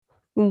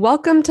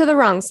Welcome to The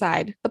Wrong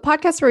Side, the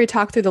podcast where we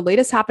talk through the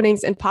latest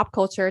happenings in pop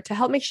culture to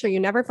help make sure you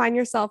never find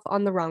yourself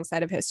on the wrong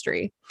side of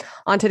history.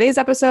 On today's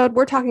episode,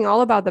 we're talking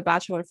all about the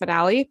Bachelor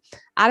finale,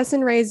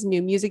 Addison Rae's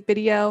new music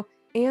video,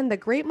 and the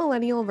great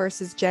Millennial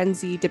versus Gen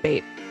Z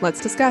debate. Let's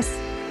discuss.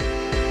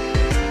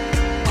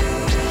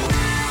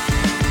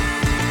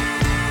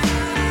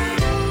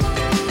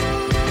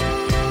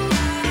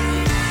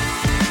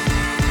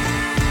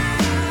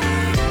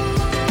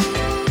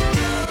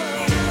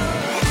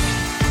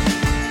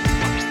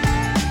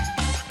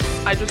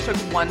 I just took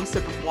one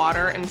sip of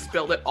water and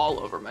spilled it all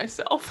over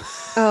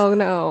myself. Oh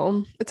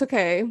no, it's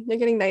okay. You're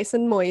getting nice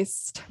and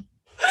moist.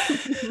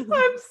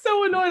 I'm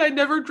so annoyed. I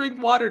never drink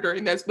water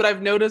during this, but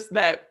I've noticed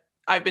that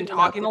I've been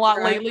talking a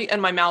lot lately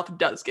and my mouth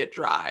does get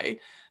dry.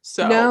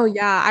 So no,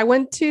 yeah. I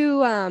went to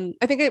when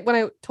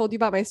I told you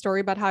about my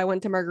story about how I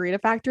went to Margarita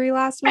Factory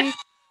last week,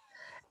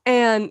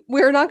 and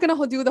we're not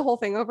gonna do the whole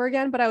thing over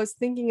again, but I was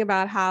thinking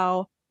about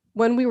how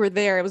when we were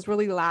there, it was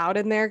really loud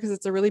in there because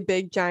it's a really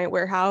big, giant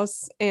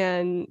warehouse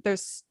and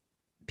there's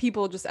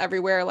people just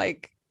everywhere,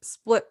 like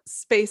split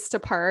spaced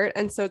apart.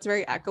 And so it's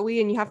very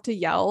echoey and you have to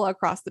yell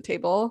across the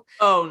table.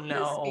 Oh To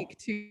no. speak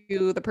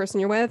to the person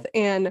you're with.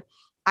 And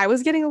I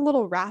was getting a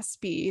little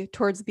raspy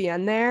towards the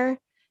end there.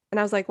 And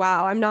I was like,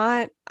 wow, I'm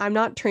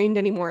not trained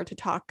anymore to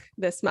talk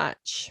this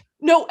much.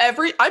 No,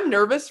 I'm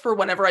nervous for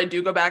whenever I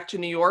do go back to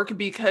New York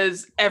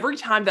because every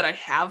time that I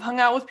have hung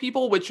out with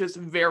people, which is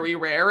very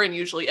rare and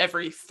usually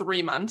every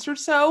 3 months or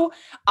so,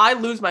 I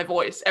lose my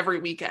voice every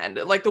weekend.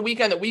 Like the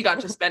weekend that we got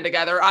to spend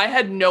together, I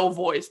had no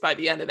voice by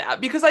the end of that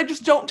because I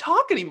just don't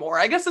talk anymore.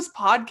 I guess this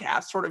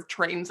podcast sort of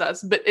trains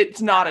us, but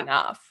it's not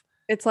enough.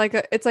 It's like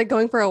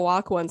going for a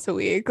walk once a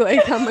week.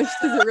 Like how much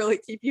does it really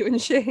keep you in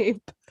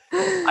shape?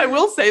 I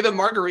will say the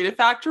Margarita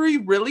Factory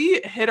really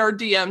hit our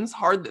DMs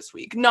hard this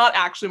week. Not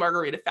actually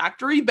Margarita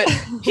Factory, but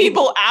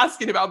people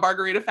asking about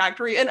Margarita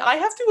Factory. And I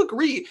have to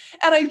agree.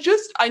 And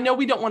I know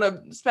we don't want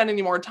to spend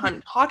any more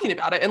time talking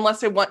about it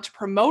unless they want to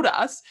promote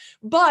us.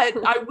 But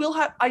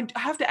I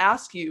have to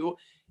ask you,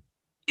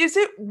 is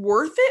it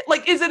worth it?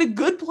 Like, is it a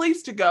good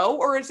place to go?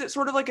 Or is it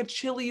sort of like a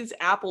Chili's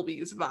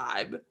Applebee's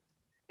vibe?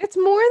 It's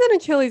more than a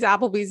Chili's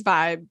Applebee's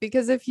vibe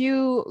because if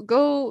you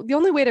go, the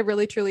only way to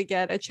really truly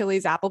get a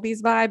Chili's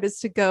Applebee's vibe is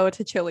to go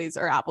to Chili's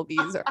or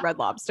Applebee's or Red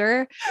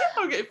Lobster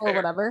Okay, or fair.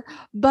 whatever.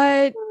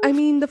 But I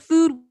mean, the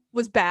food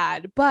was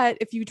bad, but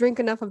if you drink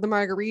enough of the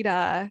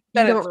margarita,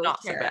 Then you it's don't really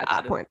not so care at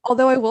bad. that point.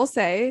 Although I will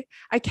say,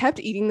 I kept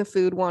eating the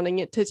food wanting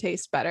it to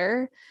taste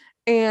better.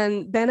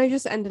 And then I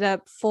just ended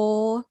up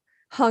full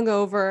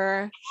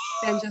hungover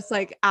and just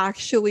like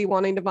actually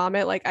wanting to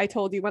vomit. Like I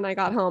told you when I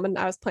got home and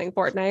I was playing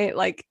Fortnite,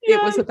 like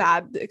it was a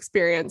bad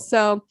experience.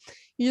 So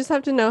you just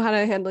have to know how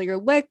to handle your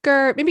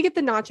liquor. Maybe get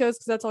the nachos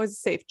because that's always a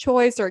safe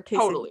choice, or a quesadilla.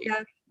 Totally.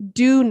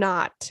 Do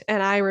not,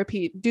 and I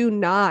repeat, do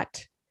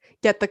not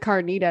get the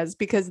carnitas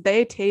because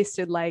they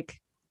tasted like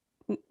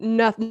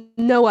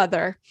no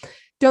other.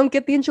 Don't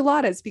get the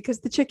enchiladas because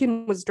the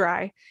chicken was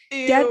dry.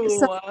 Get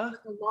a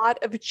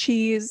lot of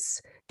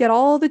cheese. Get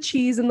all the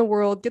cheese in the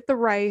world. Get the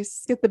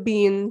rice. Get the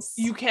beans.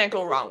 You can't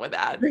go wrong with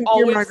that. Drink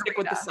your Always stick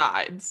with the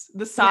sides.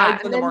 The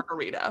sides and the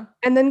margarita.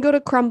 And then go to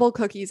crumble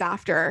cookies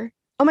after.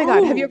 Oh my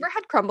God. Have you ever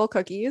had crumble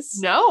cookies?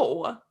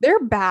 No.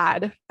 They're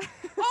bad. I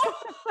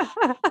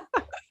thought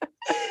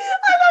you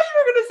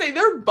were going to say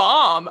they're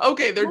bomb.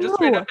 Okay, they're just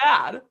straight up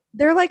bad.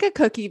 They're like a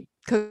cookie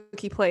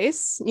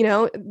place, you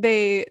know.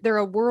 They're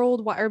a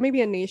worldwide or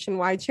maybe a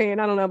nationwide chain.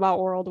 I don't know about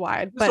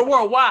worldwide, but it's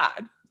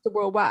worldwide. It's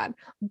worldwide.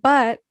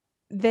 But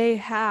they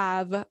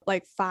have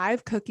like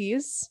 5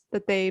 cookies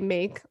that they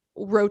make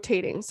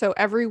rotating. So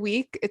every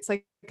week it's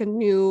like a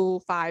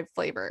new 5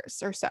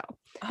 flavors or so.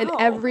 And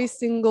every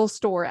single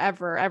store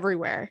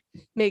everywhere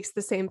makes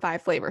the same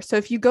 5 flavors. So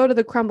if you go to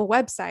the Crumble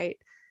website,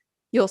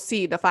 you'll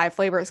see the 5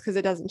 flavors because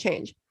it doesn't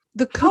change.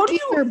 The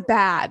cookies are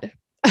bad.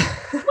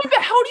 Wait,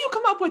 but how do you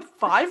come up with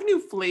 5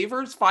 new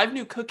flavors, 5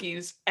 new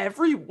cookies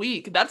every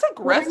week? That's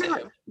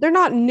aggressive. They're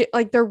not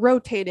like they're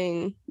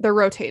rotating.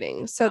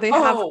 So they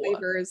have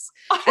flavors.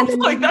 And then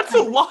like that's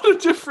a lot of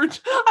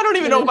different. I don't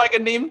even know if I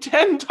can name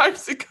 10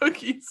 types of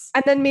cookies.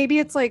 And then maybe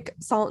it's like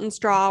salt and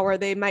straw, where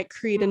they might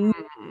create an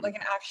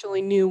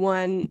actually new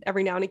one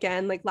every now and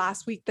again. Like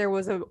last week there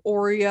was an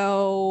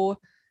Oreo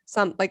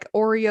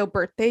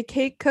birthday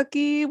cake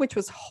cookie, which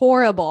was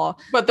horrible.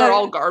 But they're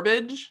all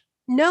garbage.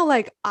 No,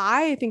 like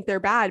I think they're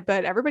bad,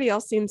 but everybody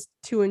else seems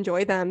to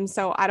enjoy them.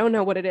 So I don't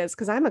know what it is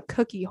because I'm a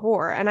cookie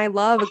whore and I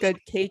love a good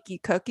cakey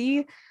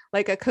cookie.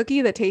 Like a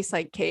cookie that tastes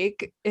like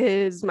cake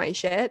is my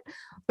shit.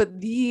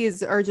 But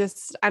these are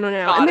just, I don't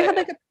know.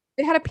 And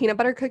they had a peanut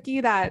butter cookie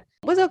that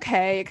was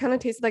okay. It kind of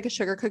tasted like a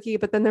sugar cookie,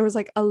 but then there was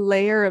like a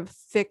layer of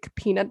thick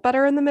peanut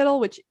butter in the middle,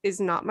 which is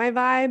not my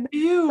vibe.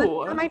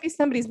 Ew. That might be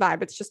somebody's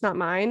vibe. It's just not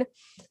mine.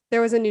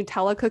 There was a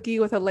Nutella cookie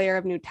with a layer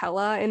of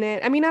Nutella in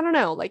it. I mean, I don't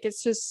know. Like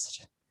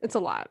it's a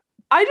lot.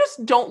 I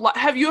just don't like.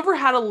 Have you ever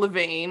had a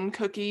Levain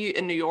cookie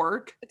in New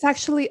York? It's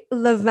actually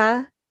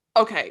Levain.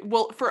 Okay,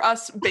 well, for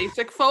us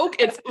basic folk,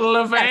 it's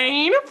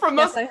Levain from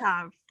us.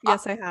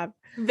 Yes, I have.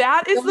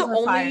 That is Those the were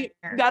only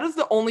fire. that is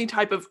the only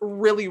type of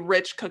really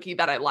rich cookie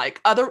that I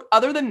like.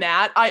 Other than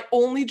that, I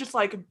only just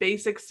like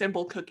basic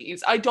simple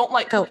cookies. I don't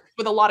like No, cookies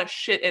with a lot of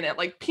shit in it,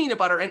 like peanut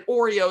butter and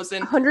Oreos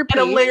hundred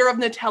and a p. layer of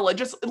Nutella.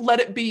 Just let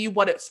it be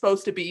what it's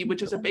supposed to be,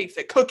 which is a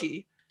basic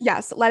cookie.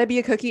 Yes, let it be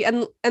a cookie.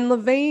 And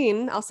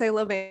Levain, I'll say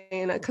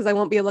Levain because I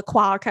won't be a La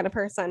Croix kind of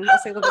person. I'll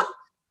say Levain.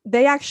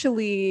 They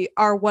actually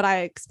are what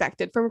I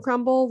expected from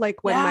Crumble.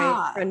 Like when my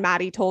Yeah. friend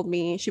Maddie told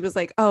me, she was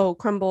like, "Oh,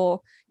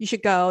 Crumble, you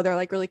should go. They're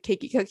like really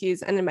cakey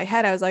cookies." And in my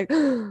head, I was like,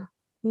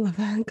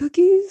 "Levain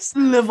cookies,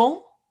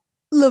 Level.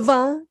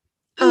 Levain."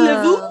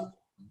 Level.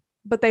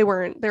 But they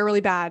weren't. They're really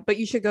bad. But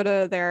you should go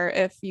to there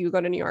if you go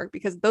to New York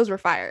because those were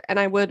fire, and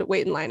I would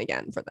wait in line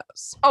again for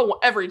those. Oh,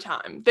 every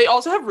time. They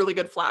also have really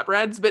good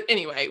flatbreads, but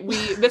anyway,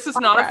 this is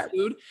not a Flatbread.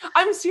 food.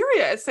 I'm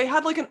serious. They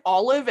had like an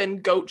olive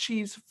and goat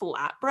cheese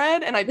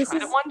flatbread, and I This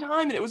tried it is one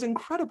time and it was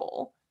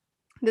incredible.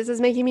 this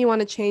is making me want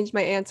to change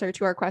my answer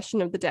to our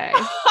question of the day.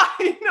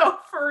 I know,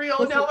 for real.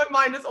 Listen, Now my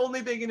mind is only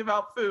thinking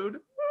about food.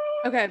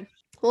 okay.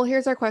 Well,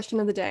 here's our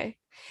question of the day.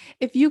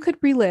 If you could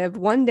relive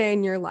one day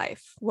in your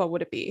life, what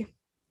would it be?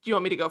 Do you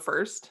want me to go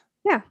first?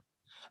 Yeah.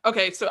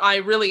 Okay, so I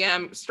really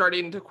am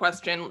starting to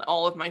question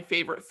all of my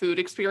favorite food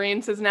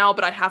experiences now,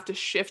 but I have to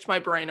shift my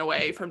brain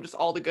away from just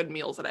all the good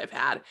meals that I've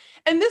had.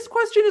 And this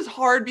question is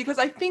hard because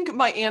I think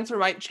my answer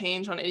might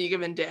change on any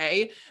given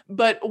day,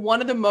 but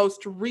one of the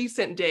most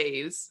recent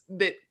days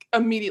that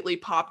immediately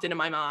popped into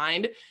my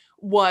mind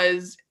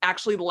was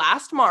actually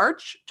last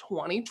March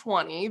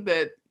 2020,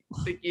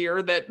 the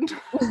year that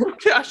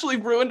actually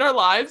ruined our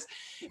lives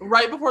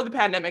right before the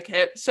pandemic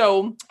hit.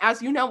 So,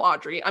 as you know,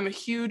 Audrey, I'm a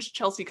huge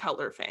Chelsea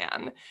Cutler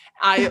fan.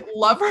 I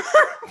love her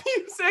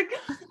music.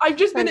 I've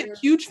just been a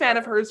huge fan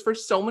of hers for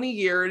so many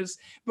years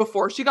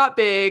before she got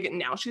big.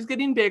 Now she's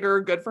getting bigger.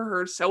 Good for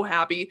her. So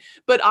happy.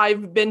 But I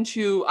went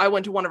to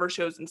one of her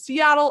shows in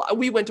Seattle.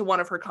 We went to one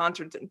of her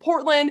concerts in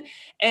Portland.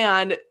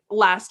 And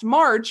last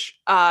March,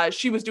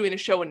 she was doing a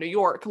show in New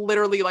York,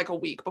 literally like a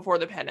week before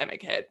the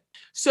pandemic hit.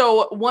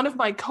 So one of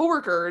my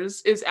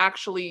coworkers is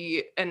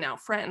actually, and now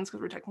friends,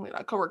 because we're technically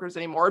not coworkers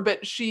anymore,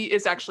 but she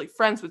is actually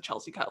friends with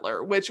Chelsea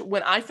Cutler, which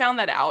when I found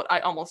that out, I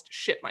almost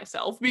shit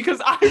myself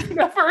because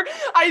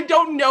I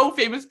don't know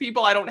famous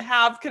people. I don't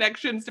have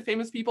connections to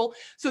famous people.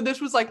 So this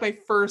was like my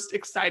first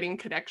exciting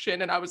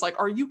connection. And I was like,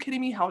 are you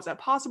kidding me? How is that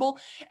possible?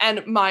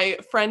 And my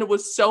friend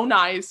was so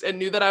nice and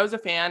knew that I was a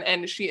fan.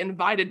 And she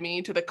invited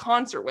me to the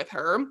concert with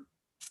her,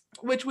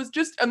 which was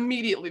just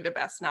immediately the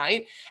best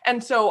night.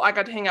 And so I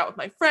got to hang out with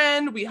my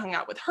friend. We hung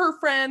out with her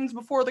friends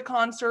before the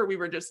concert. We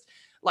were just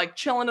like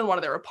chilling in one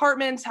of their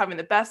apartments, having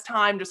the best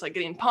time, just like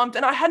getting pumped.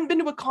 And I hadn't been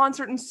to a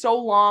concert in so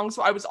long.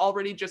 So I was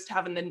already just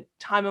having the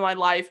time of my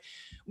life.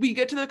 We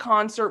get to the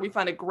concert. We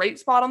find a great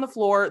spot on the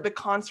floor. The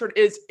concert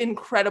is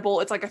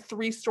incredible. It's like a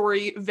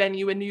 3-story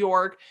venue in New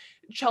York.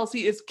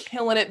 Chelsea is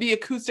killing it. The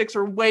acoustics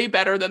are way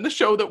better than the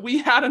show that we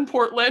had in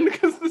Portland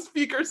because the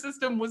speaker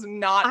system was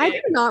not I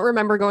it. do not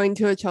remember going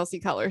to a Chelsea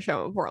Cutler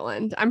show in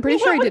Portland. I'm pretty You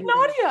sure I went with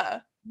didn't.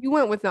 Nadia. You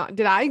went with not.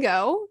 Did I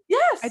go? I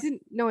Yes.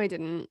 didn't. No, I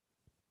didn't.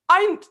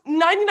 I'm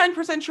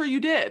 99% sure you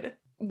did.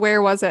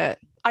 Where was it?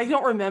 I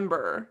don't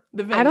remember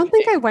the I venue don't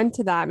think I name. went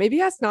to that. Maybe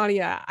ask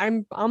Nadia.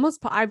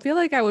 I feel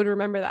like I would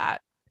remember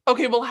that.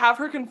 Okay, we'll have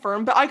her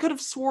confirm, but I could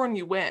have sworn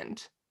you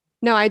went.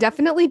 No, I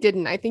definitely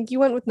didn't. I think you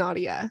went with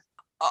Nadia.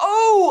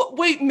 Oh,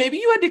 wait, maybe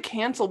you had to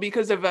cancel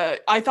because of I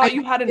I thought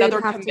you had did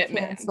another have to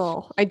commitment.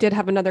 cancel. I did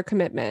have another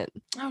commitment.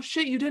 Oh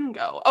shit, you didn't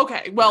go.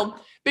 Okay, well,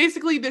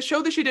 basically the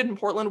show that she did in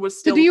Portland was So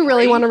still do you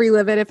really want great. to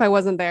relive it if I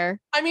wasn't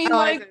there? I mean, Oh,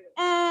 like,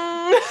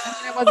 I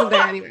mean, I wasn't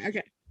there anyway.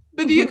 Okay.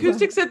 but the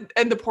acoustics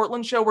and the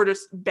Portland show were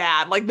just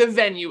bad. Like the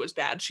venue was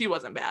bad. She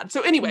wasn't bad.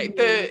 So anyway,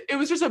 Mhm. it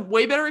was just a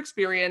way better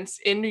experience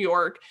in New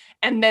York.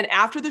 And then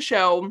after the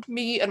show,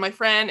 me and my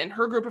friend and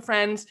her group of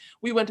friends,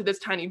 we went to this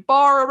tiny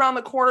bar around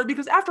the corner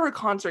because after a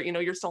concert,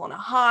 you're still on a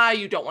high.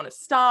 You don't want to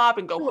stop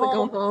and go You want to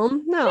go home.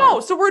 home? No, No.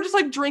 so we're just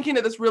like drinking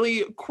at this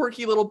really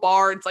quirky little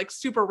bar. It's like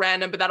super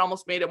random, but that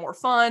almost made it more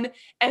fun.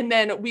 And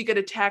then we get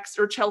a text,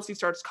 or Chelsea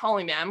starts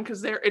calling them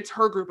because it's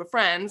her group of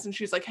friends, and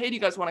she's like, "Hey, do you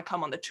guys want to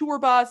come on the tour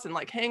bus and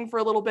like hang for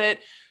a little bit?"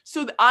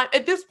 So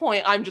at this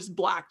point, I'm just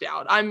blacked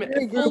out. I'm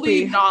Very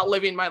fully groupie. not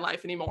living my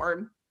life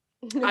anymore.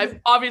 I've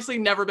obviously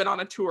never been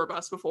on a tour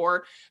bus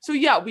before. So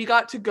yeah, we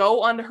got to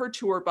go onto her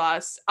tour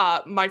bus.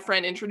 My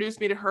friend introduced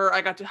me to her.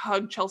 I got to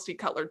hug Chelsea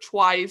Cutler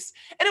twice.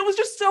 And it was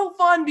just so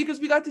fun because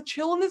we got to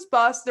chill in this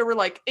bus. There were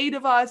like 8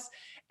 of us.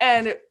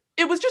 And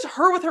it was just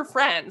her with her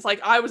friends.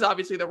 Like I was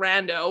obviously the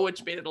rando,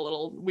 which made it a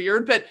little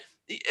weird, but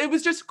it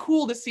was just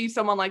cool to see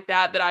someone like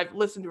that I've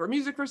listened to her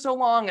music for so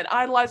long and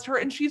idolized her,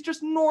 and she's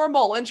just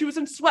normal, and she was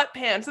in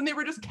sweatpants and they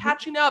were just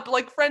catching up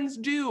like friends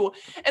do.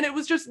 And it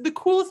was just the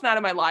coolest night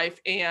of my life.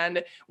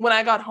 And when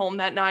I got home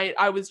that night,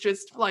 I was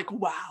just like,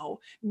 wow,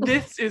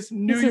 this is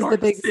New This is the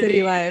York big city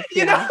City. life.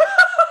 You know? Yeah.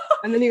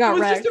 And then you It got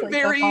was just wrecked a like the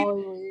very,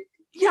 following week.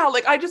 yeah,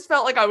 like I just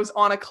felt like I was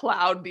on a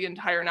cloud the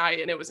entire night,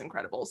 and it was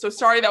incredible. So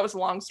sorry that was a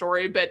long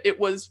story, but it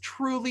was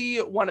truly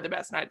one of the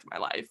best nights of my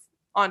life.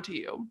 On to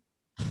you.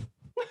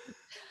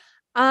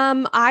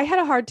 I had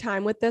a hard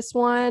time with this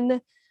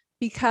one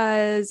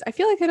because I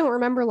feel like I don't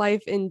remember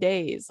life in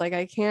days. Like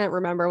I can't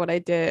remember what I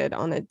did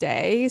on a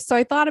day. So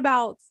I thought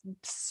about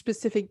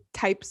specific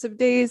types of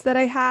days that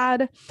I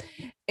had,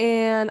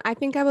 and I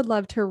think I would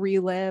love to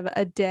relive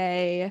a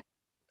day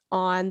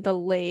on the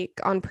lake,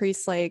 on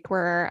Priest Lake,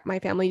 where my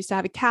family used to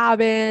have a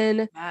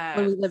cabin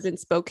when we lived Yes. in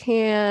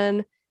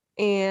Spokane.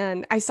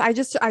 And I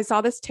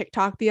saw this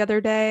TikTok the other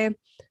day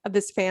of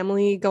this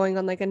family going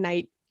on like a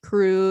night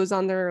cruise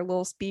on their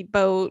little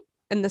speedboat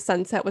and the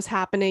sunset was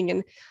happening.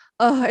 And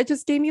it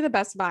just gave me the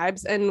best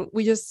vibes. And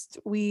we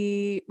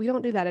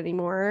don't do that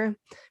anymore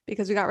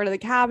because we got rid of the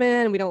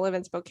cabin. We don't live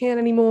in Spokane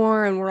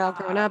anymore and we're all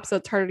grown Yeah. up. So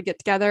it's harder to get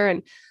together.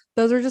 And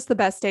those are just the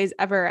best days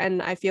ever.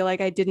 And I feel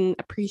like I didn't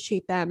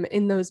appreciate them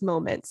in those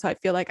moments. So I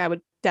feel like I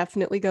would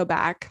definitely go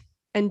back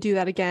and do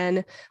that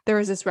again. There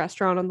was this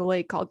restaurant on the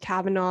lake called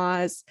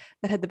Kavanaugh's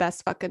that had the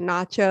best fucking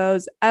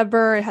nachos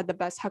ever. It had the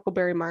best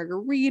Huckleberry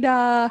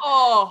margarita.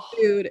 Oh,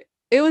 Dude,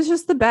 it was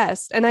just the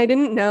best. And I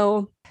didn't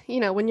know,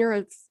 when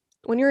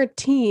you're a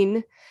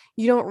teen,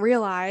 you don't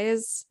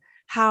realize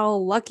how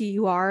lucky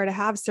you are to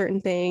have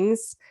certain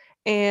things.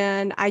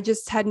 And I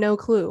just had no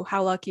clue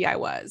how lucky I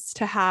was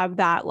to have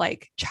that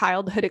like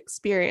childhood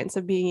experience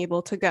of being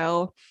able to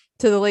go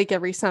to the lake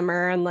every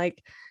summer and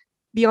like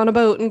be on a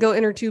boat and go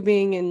inner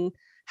tubing and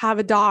have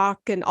a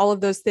dock and all of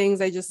those things.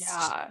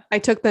 yeah. I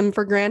took them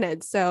for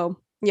granted. So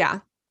yeah,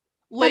 that's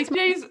Lake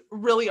days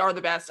really are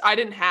the best. I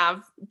didn't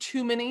have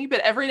too many, but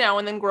every now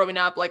and then growing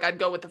up, like I'd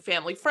go with a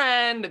family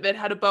friend that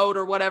had a boat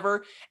or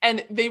whatever,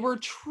 and they were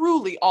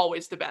truly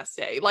always the best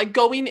day. Like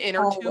going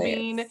inner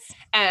tubing always.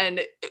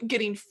 and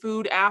getting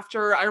food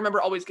after. I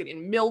remember always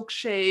getting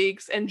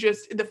milkshakes and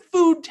just the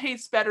food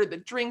tastes better, the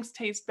drinks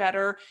taste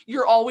better.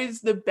 You're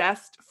always the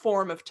best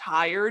form of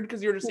tired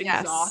because you're just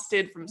Yes.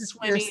 exhausted from Your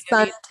swimming in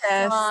sun the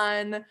test.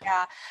 sun.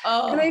 Yeah.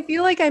 And Oh, I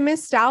feel like I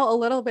missed out a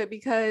little bit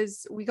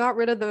because we got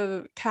rid of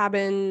the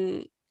cabin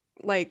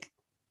like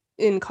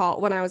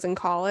when I was in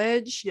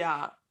college.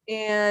 yeah.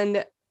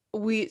 And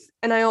when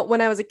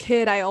I was a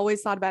kid, I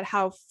always thought about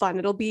how fun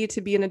it'll be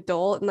to be an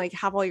adult and like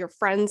have all your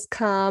friends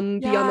come,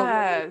 be on the lake,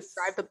 drive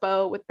Yes. the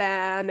boat with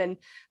them, and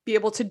be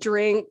able to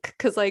drink.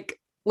 Cause like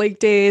lake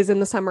days in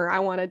the summer, I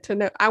wanted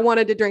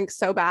to drink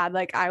so bad.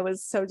 Like I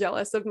was so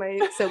jealous of my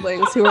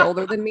siblings who were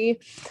older than me.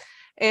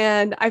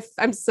 And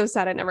I'm so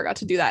sad I never got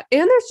to do that.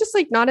 And there's just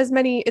like not as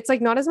many, it's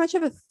like not as much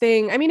of a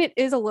thing. I mean, it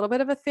is a little bit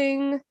of a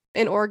thing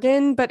in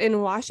Oregon, but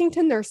in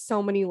Washington, there's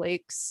so many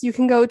lakes you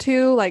can go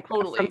to, like from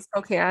Totally.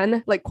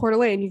 Spokane, like Coeur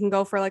d'Alene, you can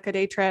go for like a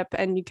day trip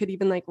and you could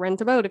even like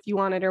rent a boat if you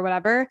wanted or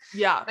whatever.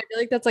 Yeah. I feel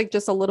like that's like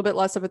just a little bit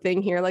less of a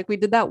thing here. Like we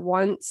did that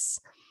once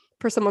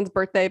for someone's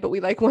birthday, but we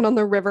like went on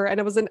the river and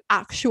it was an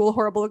actual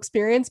horrible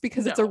experience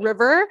because it's a No.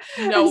 river.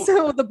 And No,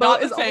 so the not boat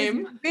the is always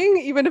same. moving,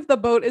 even if the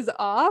boat is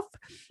off.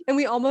 And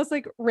we almost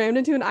like rammed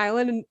into an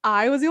island and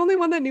I was the only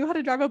one that knew how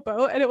to drive a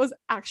boat. And it was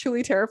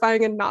actually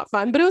terrifying and not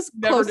fun, but it was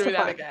Never close to doing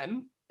that fun.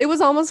 again. It was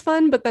almost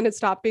fun, but then it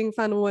stopped being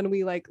fun when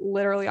we like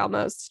literally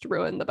almost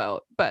ruined the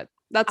boat. But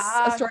that's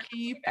a I story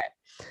keep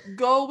for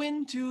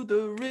going to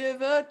the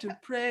river to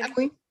pray. another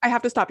day. Emily, I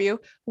have to stop you.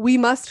 We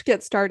must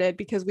get started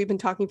because we've been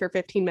talking for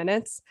 15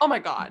 minutes Oh my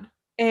God.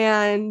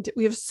 and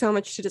we have so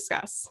much to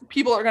discuss.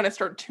 People are going to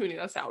start tuning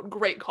us out.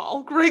 Great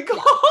call. Great Yeah.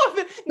 call.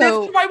 That's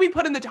So, why we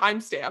put in the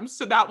timestamps.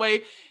 So that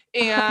way,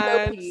 no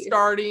and pee.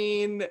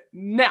 starting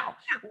now,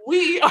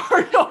 we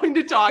are going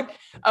to talk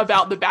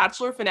about the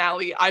Bachelor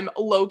finale. I'm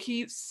low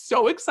key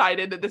so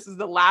excited that this is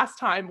the last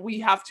time we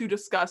have to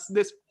discuss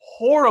this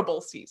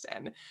horrible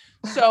season.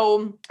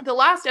 So, the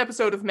last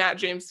episode of Matt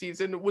James'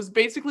 season was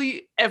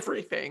basically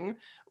everything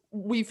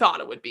we thought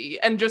it would be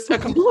and just a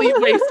complete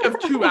waste of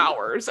 2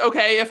 hours,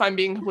 okay, if I'm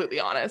being completely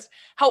honest.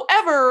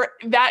 However,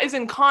 that is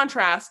in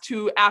contrast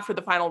to after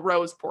the final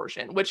rose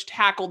portion, which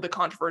tackled the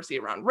controversy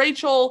around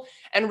Rachel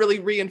and really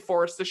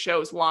reinforced the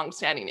show's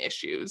long-standing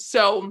issues.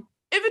 So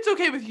if it's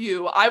okay with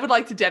you, I would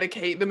like to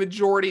dedicate the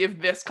majority of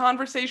this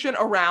conversation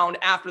around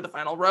after the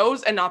final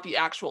rose and not the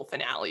actual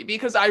finale,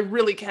 because I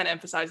really can't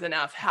emphasize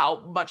enough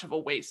how much of a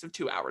waste of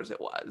 2 hours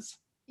it was.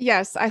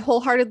 Yes, I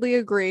wholeheartedly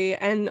agree.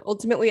 And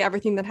ultimately,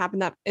 everything that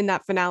happened in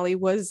that finale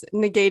was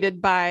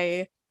negated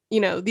by,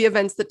 the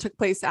events that took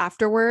place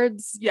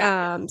afterwards.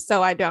 Yeah.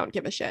 So I don't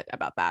give a shit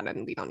about that,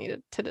 and we don't need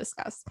it to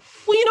discuss.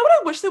 Well, you know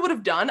what I wish they would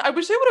have done? I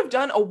wish they would have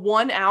done a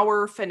 1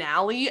 hour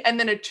finale and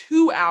then a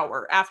 2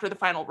 hour after the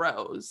final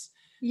rose.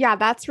 Yeah,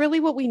 that's really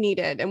what we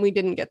needed, and we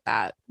didn't get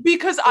that.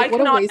 Because I Like,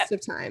 what a cannot, waste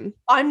of time.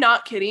 I'm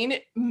not kidding.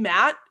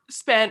 Matt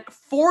spent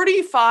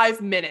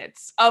 45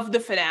 minutes of the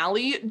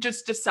finale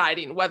just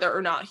deciding whether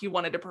or not he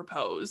wanted to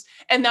propose.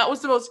 And that was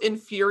the most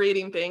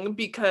infuriating thing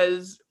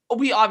because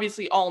we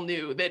obviously all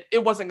knew that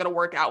it wasn't going to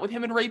work out with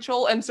him and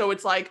Rachel. And so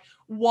it's like,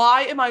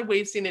 why am I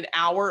wasting an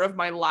hour of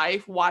my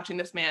life watching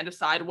this man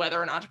decide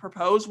whether or not to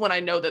propose when I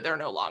know that they're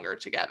no longer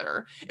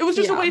together? It was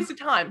just a Yeah. waste of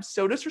time.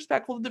 So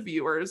disrespectful to the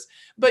viewers.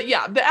 But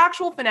yeah, the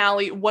actual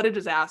finale, what a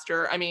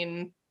disaster. I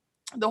mean,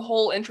 the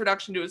whole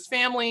introduction to his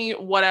family,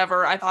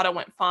 whatever, I thought it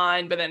went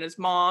fine. But then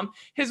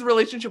his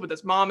relationship with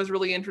his mom is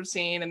really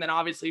interesting. And then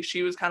obviously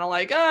she was kind of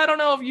like, I don't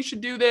know if you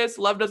should do this.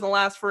 Love doesn't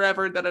last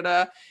forever, da da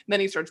da. And then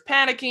he starts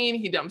panicking.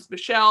 He dumps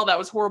Michelle. That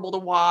was horrible to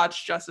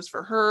watch. Justice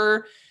for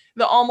her.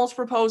 The almost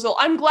proposal.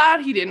 I'm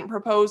glad he didn't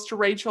propose to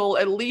Rachel.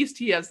 At least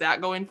he has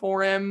that going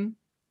for him.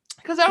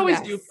 Because Yes.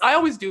 I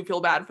always do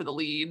feel bad for the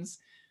leads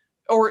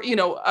or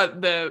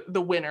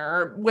the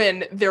winner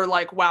when they're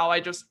like, wow, I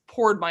just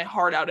poured my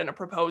heart out in a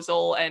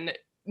proposal and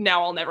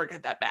now I'll never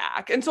get that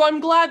back. And so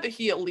I'm glad that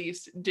he at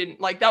least didn't,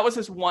 like, that was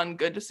his one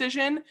good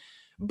decision.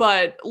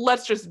 But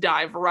let's just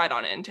dive right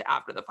on into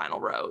after the final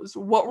rose.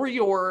 What were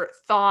your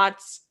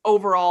thoughts,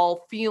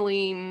 overall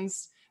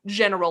feelings,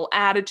 general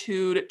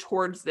attitude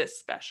towards this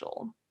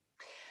special?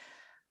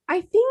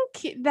 I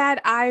think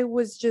that I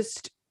was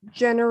just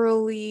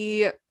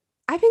generally,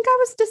 I think I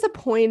was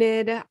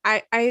disappointed.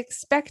 I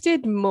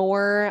expected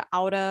more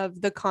out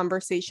of the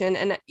conversation,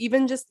 and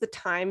even just the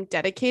time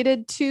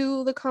dedicated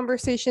to the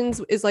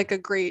conversations is like a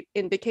great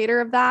indicator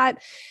of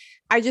that.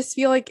 I just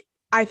feel like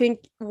I think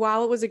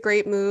while it was a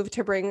great move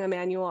to bring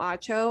Emmanuel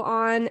Acho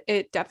on,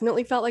 it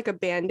definitely felt like a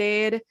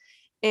band-aid.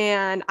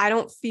 And I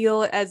don't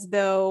feel as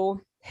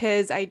though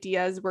his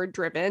ideas were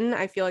driven.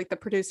 I feel like the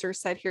producer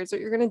said, here's what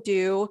you're going to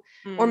do.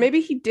 Or Mm,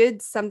 maybe he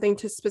did something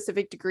to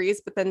specific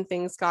degrees, but then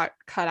things got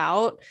cut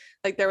out.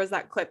 Like there was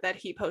that clip that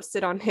he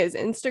posted on his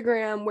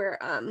Instagram where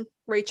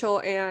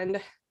Rachel and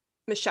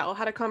Michelle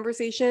had a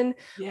conversation,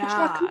 which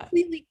got yeah,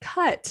 completely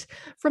cut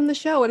from the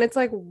show. And it's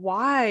like,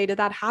 why did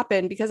that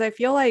happen? Because I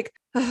feel like,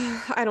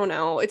 I don't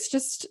know. It's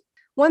just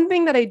one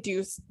thing that I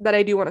do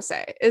want to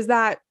say is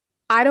that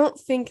I don't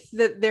think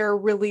that there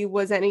really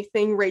was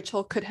anything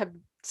Rachel could have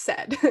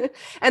said.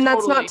 And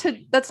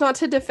totally. that's not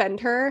to defend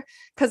her,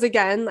 because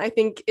again, I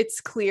think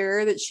it's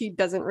clear that she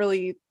doesn't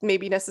really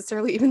maybe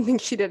necessarily even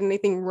think she did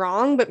anything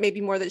wrong, but maybe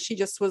more that she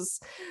just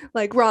was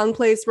like wrong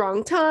place,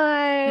 wrong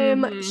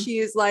time. Mm-hmm.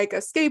 She's like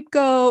a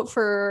scapegoat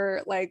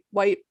for like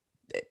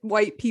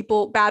white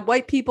people, bad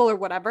white people or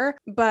whatever.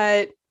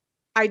 But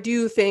I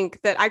do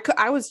think that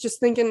I was just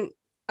thinking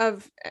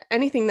of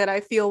anything that I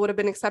feel would have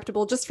been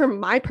acceptable just from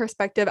my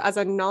perspective as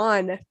a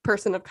non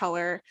person of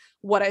color,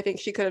 what I think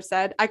she could have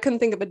said. I couldn't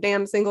think of a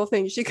damn single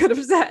thing she could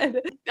have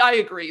said. I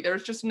agree.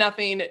 There's just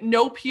nothing,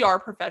 no PR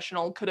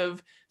professional could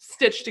have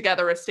stitched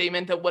together a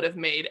statement that would have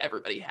made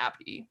everybody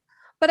happy.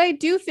 But I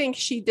do think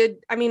she did.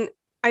 I mean,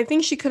 I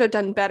think she could have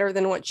done better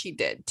than what she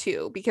did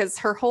too, because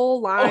her whole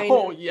line,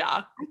 Oh,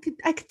 yeah.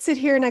 I could sit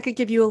here and I could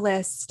give you a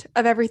list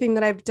of everything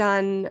that I've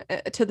done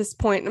to this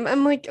point.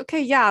 I'm like, okay,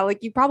 yeah,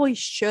 like you probably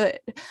should.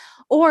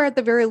 Or at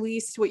the very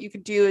least, what you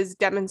could do is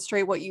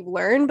demonstrate what you've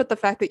learned. But the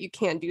fact that you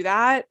can't do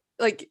that,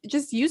 like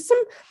just use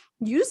some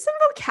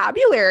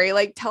vocabulary.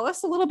 Like tell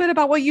us a little bit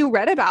about what you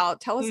read about.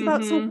 Tell us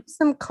about Mm-hmm.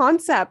 some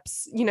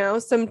concepts, you know,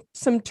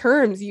 some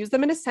terms, use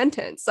them in a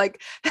sentence.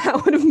 Like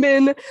that would have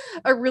been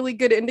a really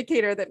good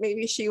indicator that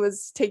maybe she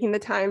was taking the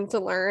time to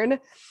learn.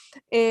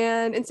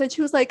 And instead,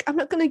 she was like, I'm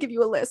not going to give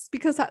you a list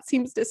because that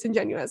seems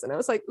disingenuous. And I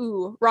was like,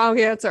 ooh, wrong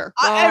answer.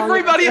 Wrong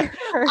Everybody, answer.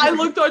 I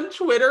looked on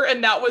Twitter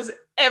and that was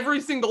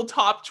every single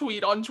top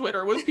tweet on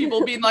Twitter was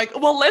people being like,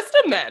 well, list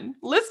them then.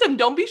 List them.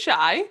 Don't be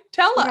shy.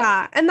 Tell us.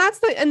 Yeah, and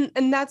that's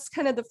and that's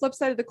kind of the flip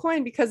side of the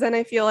coin, because then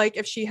I feel like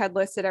if she had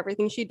listed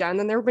everything she'd done,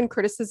 then there would have been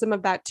criticism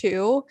of that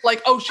too.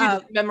 Like, oh, she Uh,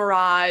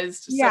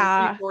 memorized some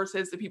yeah,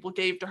 resources that people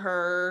gave to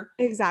her.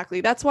 exactly.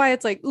 That's why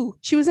it's like, ooh,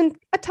 she was in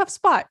a tough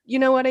spot. You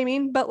know what I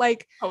mean? But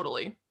like,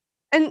 Totally.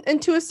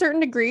 and to a certain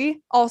degree,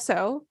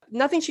 also,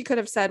 nothing she could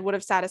have said would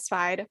have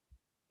satisfied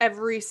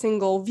every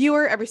single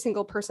viewer, every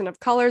single person of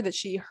color that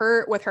she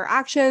hurt with her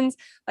actions.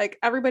 Like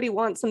everybody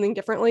wants something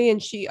differently.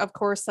 And she, of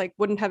course, like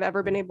wouldn't have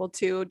ever been able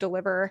to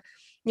deliver,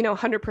 you know,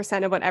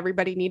 100% of what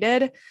everybody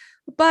needed.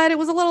 But it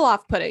was a little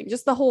off putting.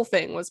 Just the whole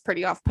thing was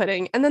pretty off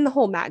putting. And then the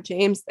whole Matt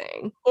James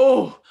thing.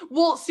 Oh,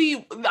 well,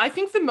 see, I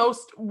think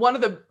one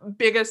of the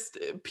biggest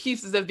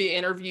pieces of the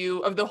interview,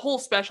 of the whole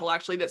special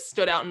actually, that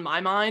stood out in my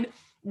mind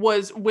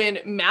was when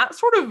Matt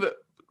sort of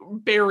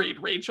buried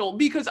Rachel,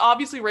 because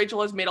obviously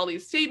Rachel has made all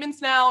these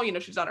statements now. You know,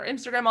 she's on her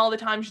Instagram all the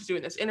time. She's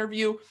doing this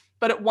interview.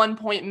 But at one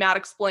point, Matt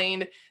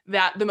explained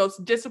that the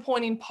most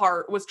disappointing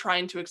part was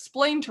trying to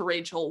explain to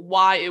Rachel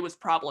why it was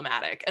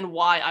problematic and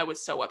why I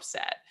was so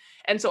upset.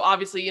 And so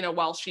obviously, you know,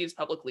 while she's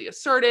publicly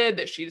asserted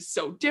that she's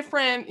so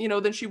different, you know,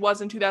 than she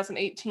was in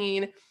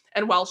 2018,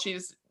 and while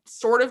she's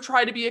sort of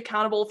tried to be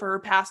accountable for her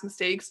past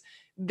mistakes,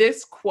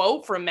 this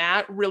quote from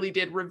Matt really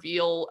did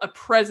reveal a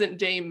present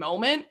day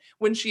moment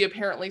when she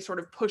apparently sort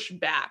of pushed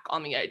back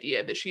on the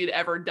idea that she had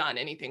ever done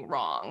anything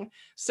wrong.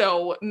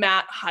 So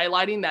Matt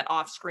highlighting that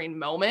off-screen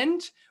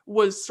moment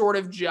was sort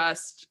of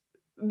just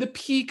the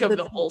peak of The,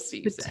 the whole the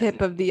season.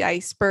 tip of the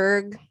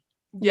iceberg.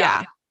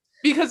 Yeah. Yeah.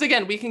 Because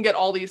again, we can get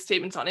all these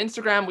statements on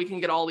Instagram, we can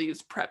get all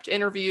these prepped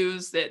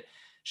interviews that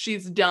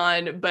she's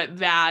done, but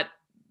that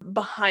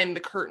behind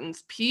the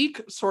curtains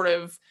peek sort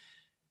of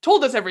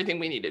told us everything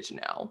we needed to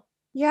know.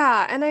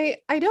 Yeah. And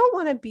I don't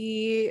want to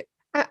be,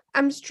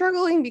 I'm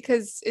struggling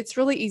because it's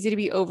really easy to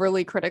be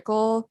overly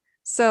critical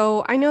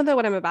So I know that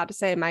what I'm about to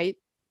say might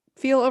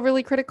feel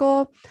overly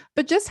critical,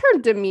 but just her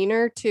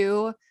demeanor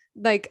too.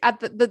 Like at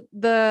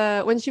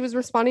the when she was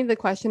responding to the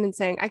question and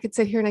saying, I could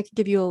sit here and I could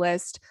give you a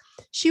list,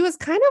 she was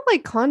kind of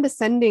like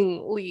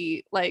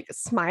condescendingly like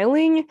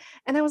smiling.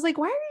 And I was like,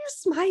 why are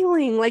you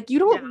smiling? Like you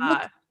don't look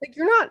Yeah. like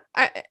you're not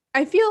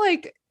I feel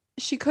like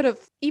she could have,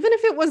 even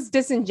if it was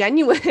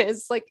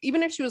disingenuous, like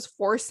even if she was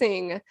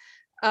forcing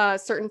a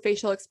certain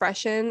facial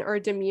expression or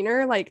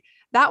demeanor, like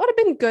that would have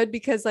been good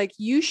because like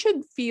you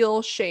should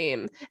feel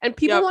shame and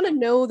people Yep. want to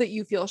know that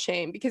you feel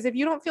shame, because if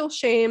you don't feel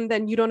shame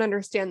then you don't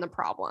understand the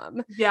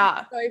problem.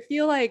 Yeah. So I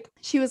feel like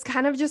she was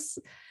kind of just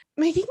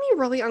making me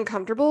really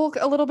uncomfortable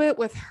a little bit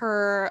with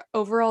her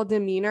overall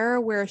demeanor,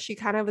 where she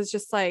kind of was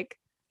just like,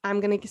 I'm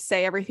going to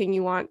say everything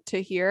you want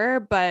to hear,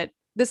 but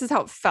this is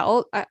how it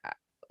felt.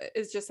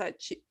 It's just that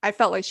I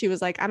felt like she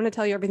was like, I'm going to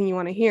tell you everything you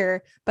want to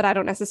hear, but I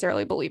don't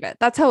necessarily believe it.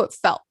 That's how it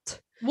felt.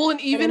 Well,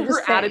 and And even I'm her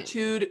just saying,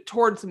 attitude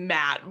towards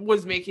Matt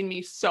was making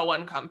me so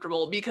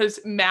uncomfortable because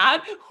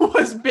Matt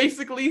was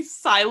basically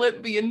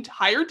silent the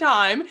entire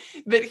time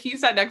that he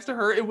sat next to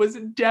her. It was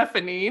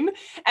deafening.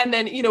 And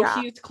then,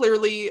 yeah, he's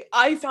clearly,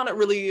 I found it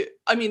really,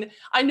 I mean,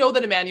 I know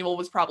that Emmanuel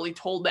was probably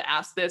told to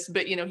ask this,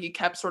 but, he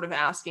kept sort of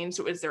asking,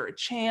 so is there a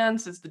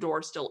chance? Is the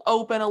door still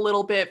open a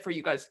little bit for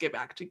you guys to get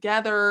back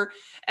together?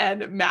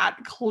 And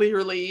Matt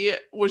clearly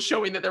was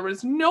showing that there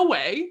was no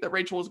way that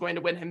Rachel was going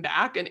to win him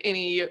back in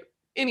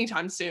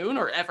anytime soon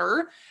or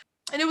ever.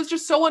 And it was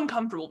just so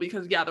uncomfortable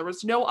because, yeah, there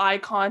was no eye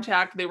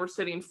contact. They were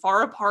sitting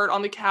far apart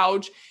on the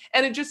couch.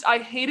 And I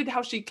hated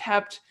how she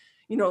kept,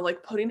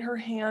 like putting her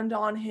hand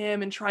on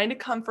him and trying to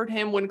comfort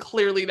him when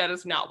clearly that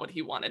is not what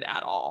he wanted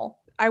at all.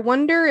 I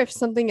wonder if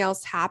something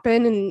else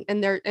happened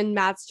and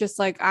Matt's just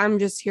like, I'm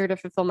just here to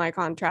fulfill my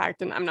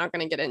contract and I'm not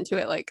going to get into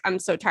it. Like, I'm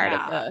so tired of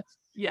Yeah. the,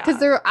 because Yeah.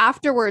 there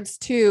afterwards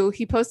too,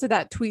 he posted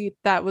that tweet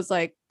that was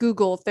like,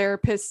 Google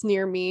therapists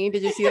near me.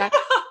 Did you see that?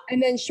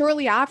 And then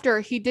shortly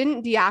after, he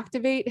didn't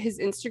deactivate his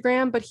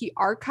Instagram, but he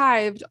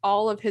archived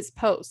all of his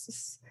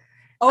posts.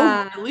 Oh,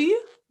 Uh, really?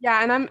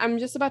 yeah, and I'm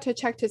just about to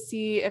check to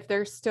see if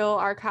they're still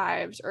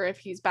archived or if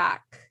he's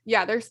back.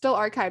 Yeah, they're still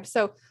archived.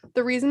 So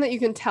the reason that you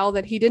can tell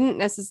that he didn't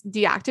necessarily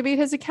deactivate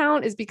his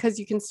account is because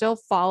you can still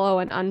follow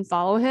and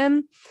unfollow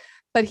him,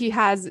 but he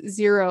has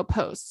zero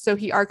posts. So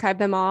he archived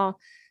them all.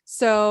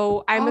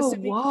 So Oh,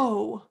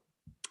 whoa.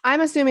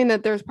 I'm assuming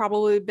that there's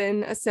probably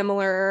been a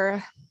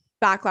similar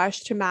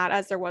backlash to Matt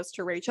as there was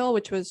to Rachel,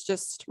 which was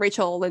just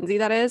Rachel Lindsay,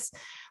 that is,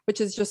 which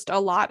is just a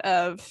lot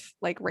of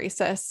like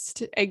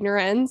racist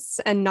ignorance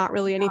and not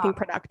really anything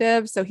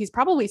productive. So he's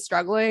probably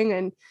struggling.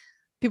 And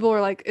people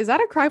were like, is that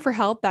a cry for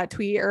help, that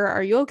tweet? Or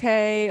are you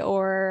okay?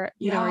 Or, are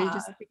you Yeah.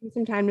 just taking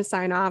some time to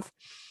sign off?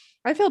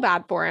 I feel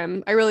bad for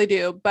him. I really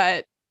do.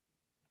 But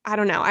I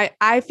don't know.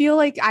 I feel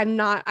like I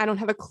don't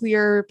have a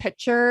clear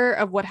picture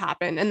of what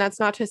happened. And that's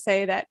not to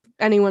say that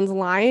anyone's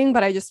lying,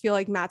 but I just feel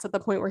like Matt's at the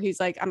point where he's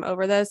like, I'm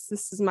over this.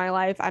 This is my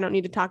life. I don't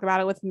need to talk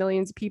about it with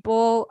millions of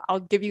people. I'll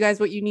give you guys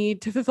what you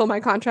need to fulfill my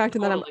contract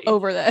and then I'm Totally.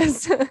 over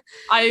this.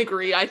 I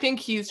agree. I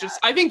think he's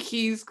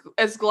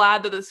as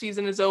glad that the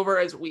season is over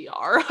as we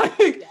are. I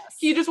think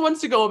he Yes. just wants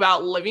to go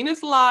about living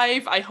his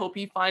life. I hope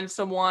he finds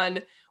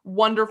someone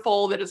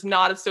wonderful that is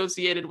not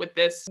associated with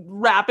this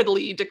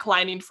rapidly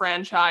declining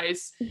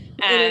franchise. It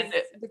is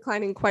And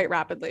declining quite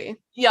rapidly.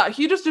 yeah,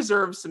 he just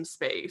deserves some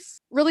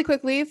space. Really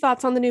quickly,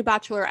 thoughts on the new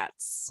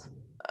Bachelorettes?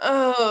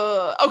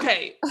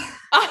 Okay.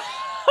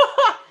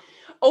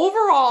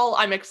 Overall,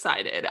 I'm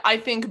excited. I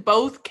think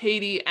both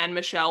Katie and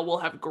Michelle will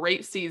have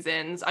great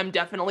seasons. I'm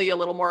definitely a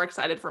little more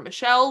excited for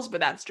Michelle's, but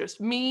that's just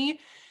me.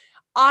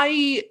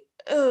 I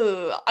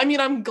I mean,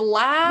 I'm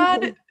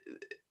glad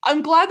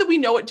that we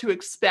know what to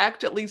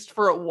expect at least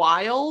for a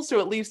while. So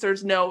at least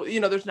there's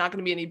there's not going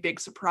to be any big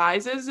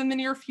surprises in the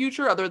near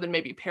future other than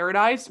maybe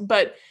Paradise,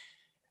 but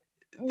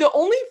the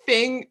only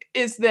thing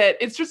is that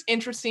it's just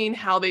interesting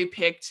how they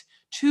picked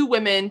two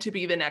women to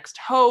be the next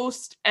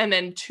host and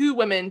then two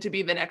women to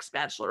be the next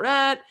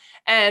bachelorette.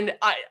 And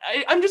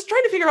I'm just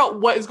trying to figure out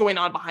what is going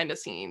on behind the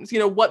scenes,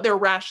 what their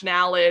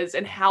rationale is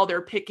and how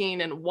they're picking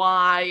and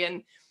why.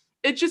 And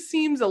it just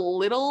seems a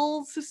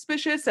little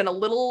suspicious and a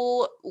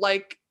little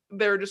like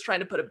they're just trying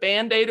to put a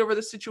band-aid over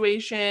the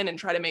situation and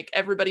try to make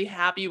everybody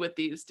happy with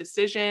these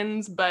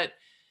decisions. But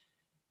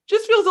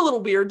just feels a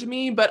little weird to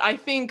me, but I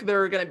think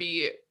they're going to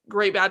be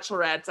great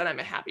bachelorettes and I'm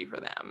happy for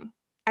them.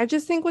 I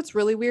just think what's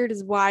really weird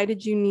is why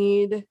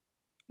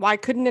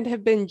couldn't it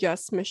have been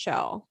just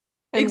Michelle?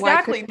 And why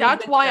Exactly. couldn't it have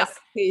been just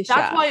That's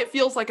Tayshia? why it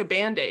feels like a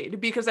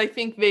band-aid because I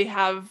think they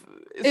have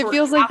It sort of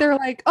feels like they're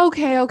like,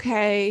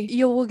 okay,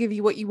 we'll give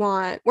you what you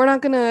want. We're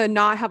not gonna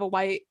not have a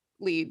white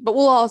lead, but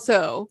we'll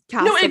also no,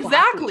 cast a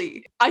black lead.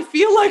 exactly. I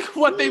feel like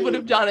what they would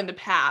have done in the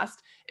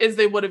past is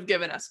they would have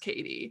given us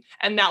Katie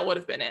and that would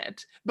have been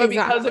it. But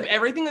because of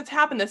everything that's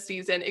happened this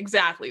season,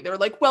 exactly, they're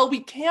like, well, we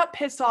can't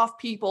piss off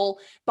people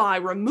by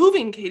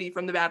removing Katie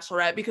from the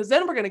Bachelorette because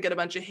then we're going to get a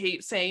bunch of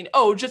hate saying,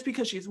 oh, just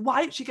because she's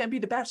white, she can't be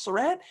the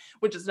Bachelorette,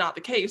 which is not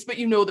the case. But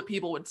you know that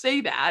people would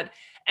say that.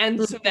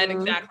 And so then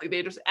exactly,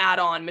 they just add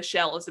on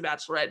Michelle as the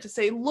Bachelorette to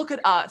say, look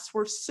at us.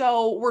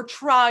 We're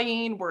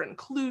trying, we're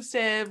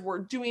inclusive, we're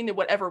doing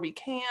whatever we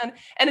can.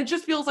 And it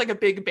just feels like a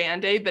big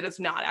Band-Aid that is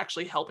not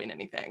actually helping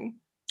anything.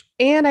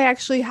 And I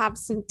actually have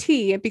some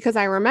tea because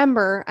I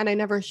remember, and I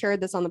never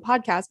shared this on the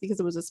podcast because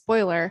it was a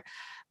spoiler,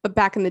 but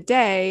back in the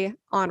day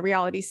on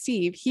Reality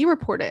Steve, he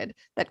reported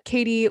that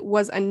Katie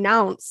was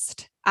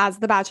announced as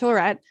the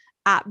Bachelorette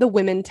at the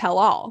Women Tell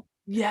All.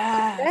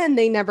 Yes. But then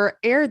they never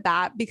aired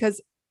that because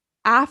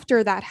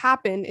after that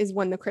happened is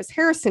when the Chris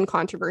Harrison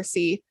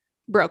controversy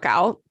broke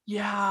out.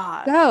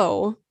 Yeah.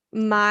 So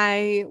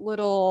my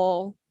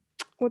little,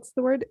 what's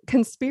the word?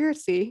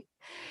 Conspiracy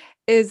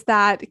is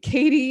that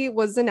Katie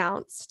was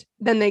announced.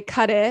 Then they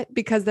cut it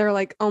because they're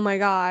like, oh my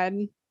God,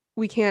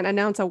 we can't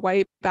announce a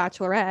white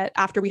Bachelorette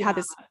after we had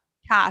this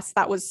cast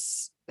that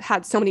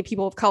had so many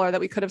people of color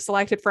that we could have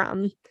selected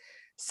from.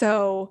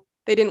 So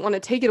they didn't want to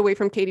take it away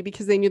from Katie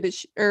because they knew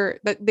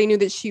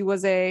that she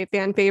was a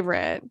fan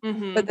favorite.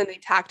 But then they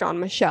tacked on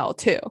Michelle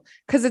too,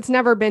 because it's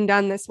never been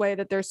done this way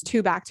that there's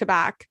two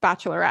back-to-back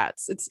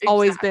Bachelorettes. It's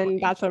always been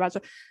Bachelor.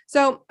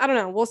 So I don't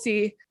know. We'll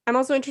see. I'm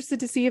also interested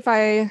to see if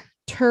I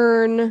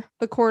turn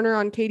the corner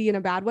on Katie in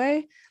a bad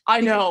way. I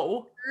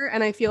know.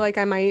 And I feel like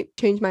I might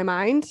change my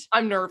mind.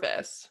 I'm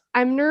nervous.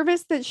 I'm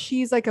nervous that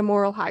she's like a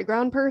moral high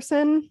ground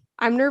person.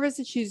 I'm nervous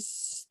that she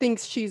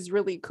thinks she's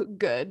really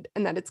good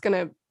and that it's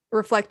going to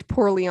reflect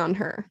poorly on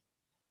her.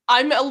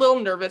 I'm a little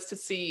nervous to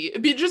see,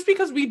 just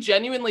because we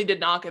genuinely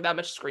did not get that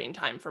much screen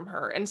time from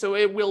her. And so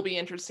it will be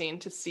interesting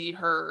to see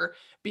her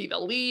be the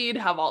lead,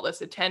 have all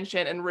this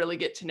attention, and really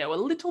get to know a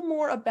little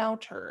more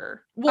about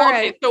her. Well,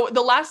 okay, so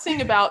the last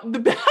thing about The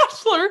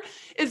Bachelor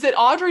is that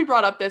Audrey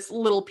brought up this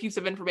little piece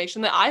of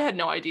information that I had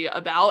no idea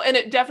about. And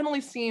it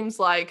definitely seems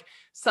like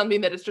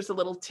something that is just a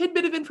little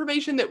tidbit of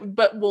information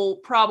but will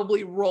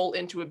probably roll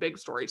into a big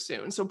story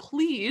soon. So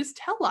please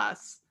tell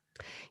us.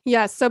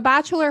 Yes. So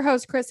Bachelor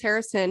host Chris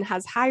Harrison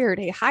has hired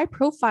a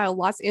high-profile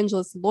Los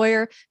Angeles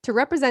lawyer to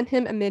represent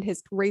him amid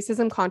his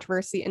racism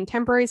controversy and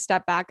temporary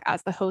step back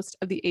as the host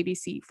of the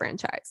ABC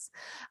franchise.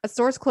 A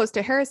source close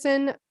to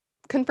Harrison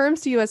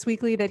confirms to US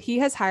Weekly that he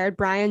has hired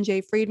Brian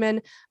J.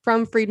 Friedman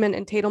from Friedman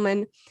and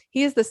Tatelman.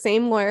 He is the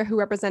same lawyer who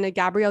represented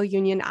Gabrielle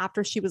Union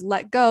after she was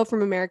let go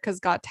from America's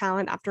Got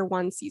Talent after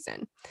one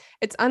season.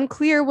 It's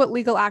unclear what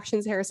legal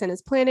actions Harrison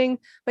is planning,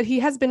 but he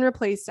has been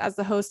replaced as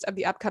the host of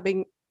the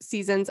upcoming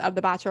seasons of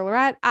The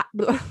Bachelorette,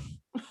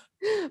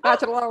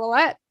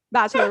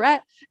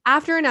 Bachelorette,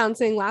 after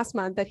announcing last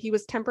month that he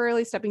was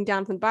temporarily stepping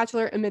down from The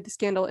Bachelor amid the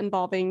scandal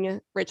involving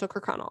Rachel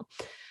Kirkconnell.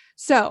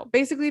 So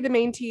basically the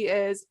main tea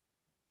is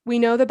we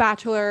know the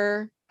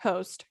Bachelor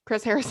host,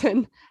 Chris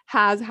Harrison,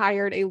 has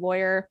hired a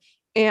lawyer,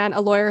 and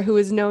a lawyer who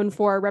is known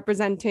for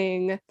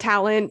representing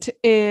talent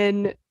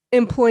in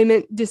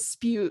employment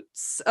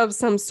disputes of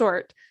some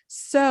sort.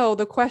 So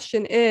the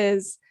question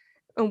is,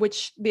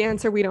 which the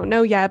answer we don't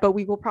know yet, but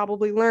we will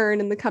probably learn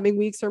in the coming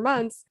weeks or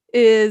months,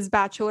 is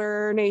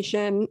Bachelor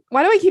Nation.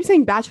 Why do I keep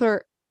saying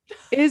Bachelor?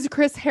 Is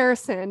Chris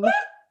Harrison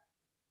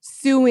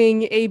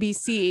suing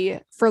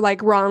ABC for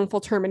like wrongful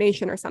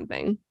termination or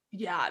something?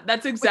 Yeah,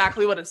 that's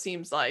exactly what it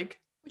seems like.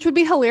 Which would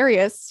be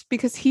hilarious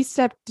because he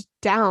stepped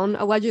down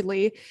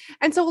allegedly.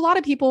 And so a lot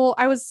of people,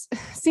 I was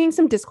seeing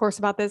some discourse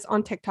about this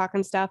on TikTok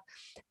and stuff,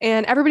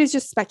 and everybody's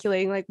just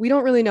speculating, like, we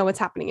don't really know what's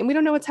happening and we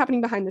don't know what's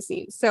happening behind the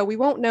scenes. So we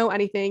won't know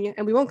anything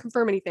and we won't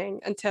confirm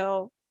anything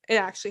until it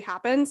actually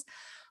happens.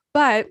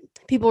 But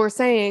people were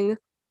saying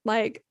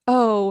like,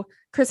 oh,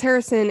 Chris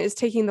Harrison is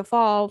taking the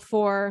fall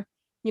for,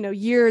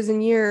 years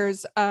and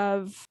years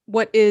of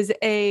what is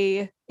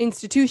a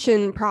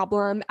institution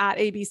problem at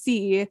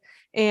ABC.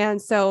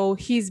 And so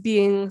he's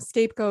being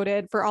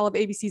scapegoated for all of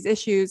ABC's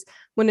issues,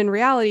 when in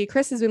reality,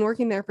 Chris has been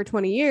working there for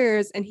 20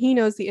 years and he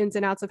knows the ins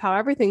and outs of how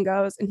everything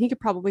goes. And he could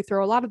probably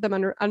throw a lot of them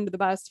under the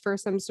bus for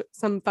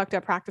some fucked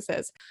up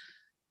practices.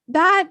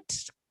 That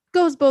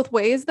goes both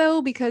ways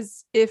though,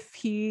 because if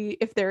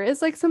there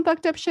is like some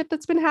fucked up shit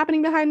that's been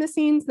happening behind the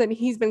scenes, then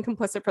he's been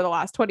complicit for the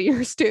last 20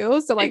 years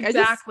too. So like,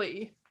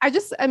 exactly. I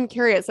just am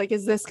curious, like,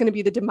 is this going to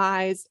be the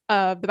demise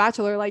of The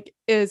Bachelor? Like,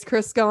 is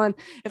Chris going,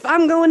 if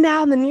I'm going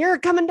down, then you're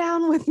coming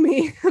down with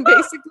me,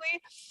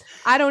 basically?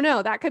 I don't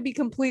know. That could be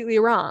completely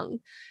wrong.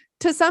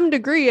 To some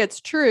degree, it's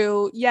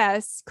true.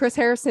 Yes, Chris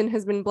Harrison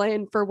has been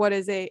blamed for what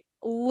is a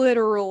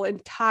literal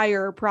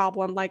entire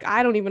problem. Like,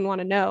 I don't even want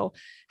to know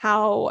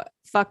how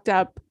fucked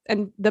up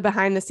and the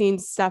behind the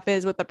scenes stuff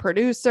is with the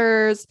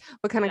producers,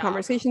 what kind of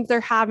conversations they're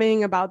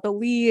having about the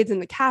leads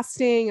and the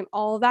casting and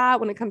all of that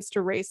when it comes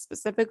to race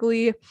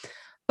specifically.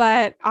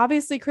 But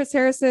obviously Chris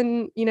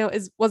Harrison,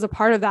 was a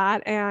part of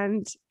that,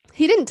 and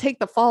he didn't take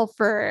the fall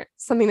for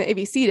something that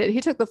ABC did. He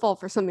took the fall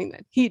for something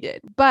that he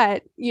did.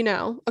 But,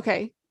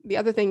 okay, the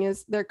other thing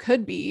is there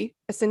could be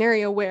a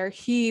scenario where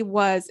he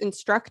was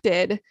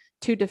instructed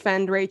to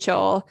defend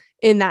Rachel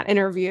in that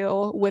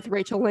interview with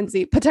Rachel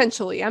Lindsay,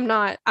 potentially.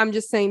 I'm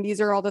just saying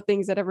these are all the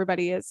things that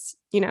everybody is,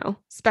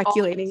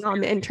 speculating on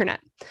the internet.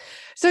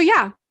 So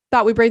yeah,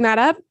 thought we bring that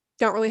up.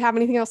 Don't really have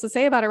anything else to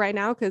say about it right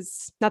now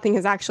because nothing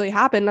has actually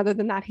happened other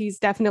than that he's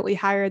definitely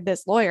hired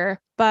this lawyer.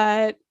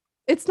 But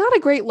it's not a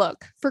great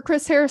look for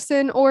Chris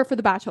Harrison or for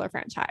the Bachelor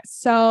franchise.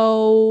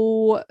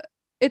 So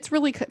it's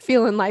really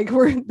feeling like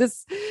we're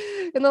this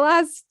in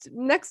the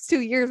next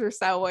 2 years or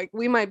so, like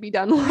we might be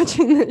done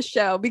watching this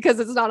show because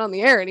it's not on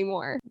the air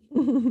anymore.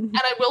 And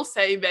I will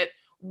say that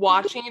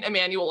watching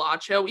Emmanuel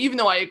Acho, even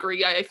though I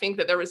agree, I think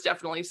that there was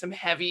definitely some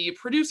heavy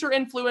producer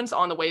influence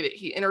on the way that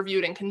he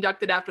interviewed and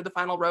conducted after the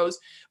final rose.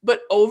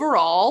 But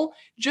overall,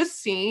 just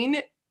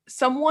seeing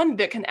someone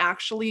that can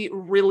actually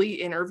really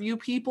interview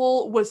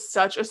people was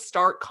such a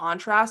stark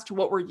contrast to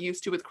what we're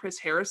used to with Chris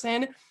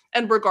Harrison.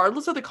 And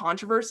regardless of the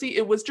controversy,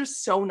 it was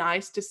just so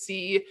nice to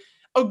see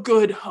a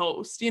good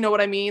host. You know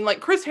what I mean?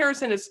 Like Chris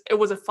Harrison it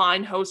was a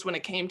fine host when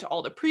it came to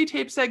all the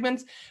pre-tape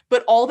segments,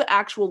 but all the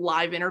actual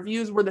live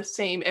interviews were the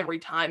same every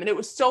time. And it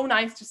was so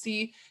nice to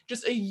see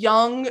just a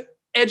young,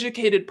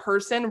 educated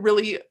person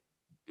really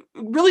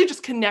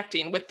just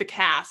connecting with the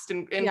cast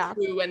and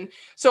crew. And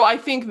so I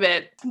think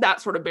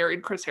that sort of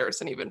buried Chris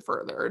Harrison even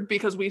further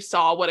because we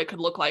saw what it could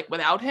look like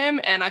without him.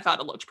 And I thought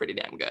it looked pretty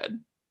damn good.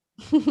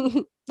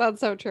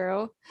 That's so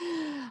true.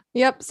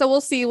 Yep. So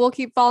we'll see. We'll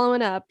keep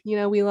following up.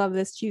 We love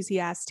this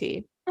juicy ass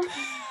tea.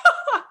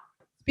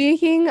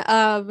 Speaking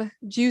of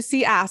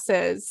juicy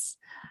asses,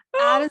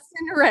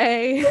 Addison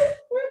Rae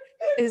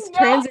is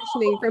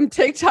transitioning from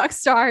TikTok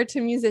star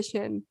to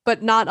musician,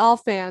 but not all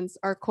fans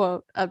are,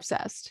 quote,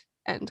 obsessed,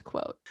 end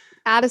quote.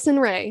 Addison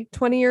Rae,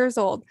 20 years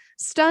old,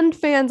 stunned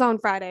fans on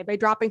Friday by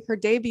dropping her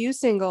debut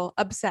single,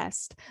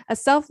 Obsessed, a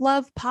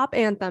self-love pop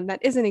anthem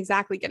that isn't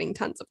exactly getting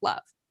tons of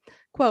love.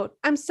 Quote,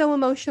 I'm so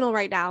emotional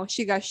right now,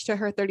 she gushed to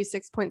her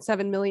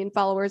 36.7 million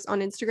followers on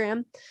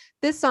Instagram.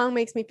 This song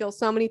makes me feel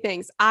so many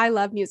things. I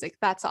love music,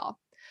 that's all.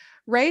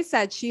 Rae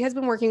said she has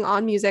been working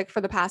on music for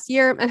the past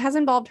year and has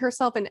involved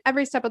herself in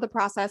every step of the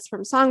process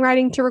from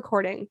songwriting to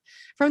recording.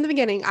 From the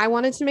beginning, I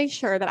wanted to make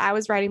sure that I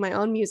was writing my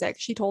own music,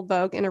 she told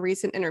Vogue in a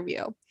recent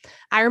interview.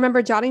 I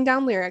remember jotting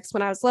down lyrics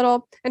when I was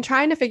little and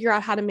trying to figure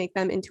out how to make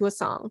them into a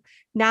song.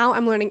 Now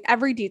I'm learning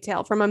every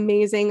detail from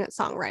amazing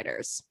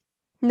songwriters.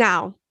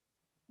 Now,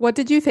 what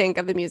did you think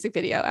of the music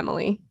video,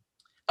 Emily?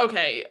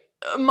 Okay,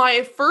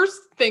 my first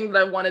thing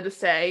that I wanted to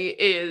say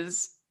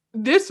is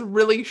this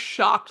really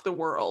shocked the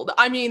world.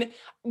 I mean,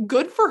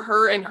 good for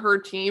her and her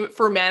team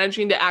for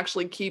managing to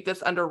actually keep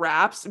this under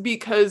wraps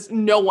because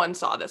no one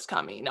saw this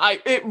coming.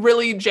 It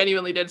really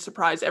genuinely did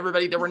surprise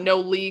everybody. There were no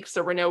leaks,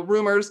 there were no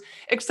rumors,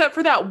 except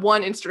for that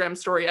one Instagram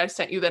story I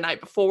sent you the night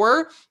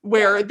before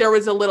where there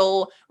was a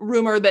little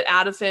rumor that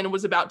Addison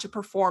was about to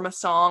perform a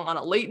song on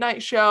a late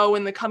night show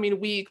in the coming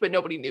week, but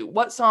nobody knew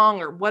what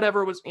song or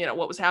whatever was,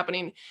 what was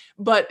happening.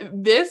 But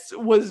this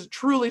was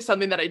truly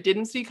something that I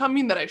didn't see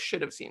coming that I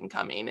should have seen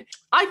coming.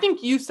 I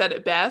think you said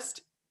it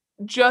best.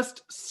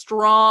 Just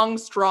strong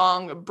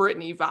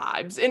Britney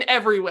vibes in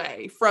every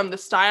way, from the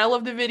style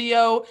of the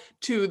video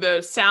to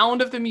the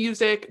sound of the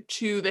music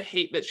to the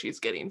hate that she's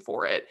getting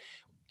for it.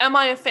 Am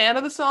I a fan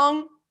of the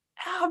song?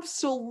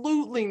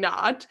 Absolutely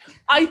not.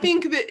 I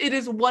think that it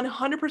is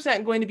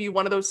 100% going to be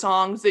one of those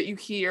songs that you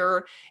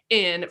hear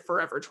in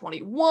Forever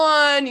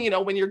 21,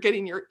 when you're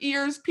getting your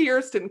ears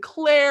pierced in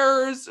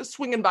Claire's,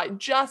 swinging by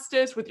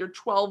Justice with your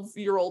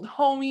 12-year-old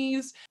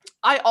homies.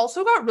 I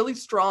also got really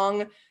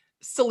strong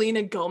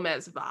Selena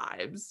Gomez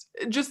vibes.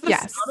 Just the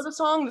sound of the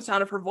song, the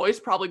sound of her voice,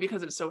 probably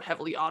because it's so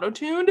heavily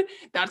auto-tuned.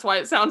 That's why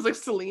it sounds like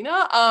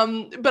Selena.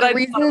 But the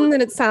reason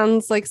that it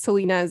sounds like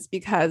Selena is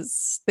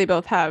because they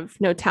both have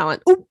no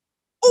talent. Ooh.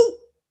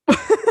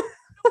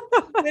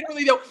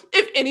 Literally though,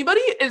 if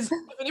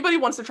anybody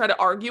wants to try to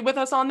argue with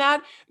us on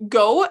that,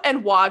 go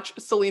and watch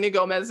Selena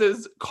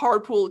Gomez's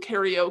Carpool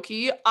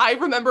Karaoke.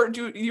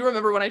 Do you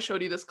remember when I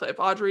showed you this clip,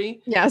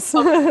 Audrey? Yes.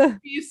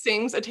 She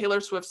sings a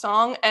Taylor Swift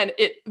song and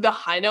the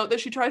high note that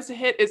she tries to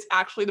hit is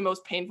actually the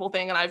most painful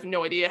thing, and I have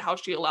no idea how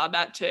she allowed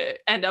that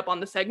to end up on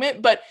the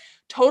segment, but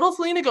total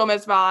Selena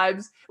Gomez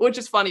vibes, which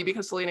is funny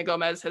because Selena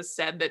Gomez has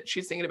said that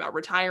she's thinking about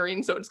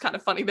retiring. So it's kind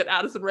of funny that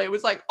Addison Rae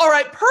was like, all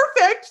right,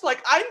 perfect.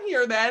 Like, I'm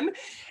here then.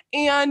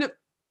 And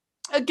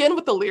again,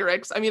 with the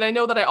lyrics, I mean, I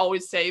know that I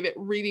always say that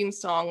reading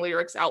song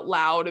lyrics out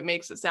loud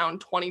makes it sound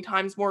 20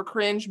 times more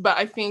cringe, but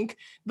I think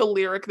the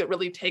lyric that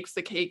really takes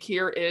the cake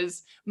here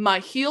is, my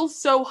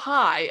heel's so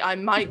high, I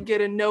might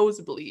get a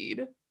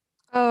nosebleed.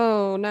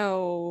 Oh,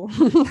 no.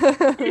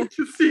 I hate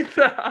to see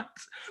that.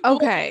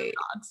 Okay.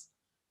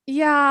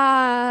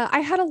 Yeah, I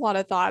had a lot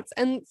of thoughts.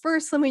 And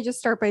first, let me just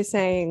start by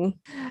saying,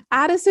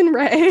 Addison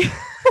Rae,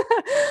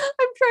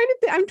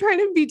 I'm trying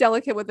to be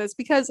delicate with this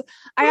because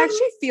I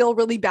actually feel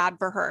really bad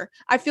for her.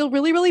 I feel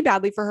really, really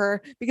badly for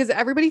her because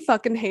everybody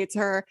fucking hates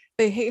her.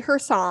 They hate her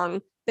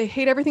song. They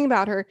hate everything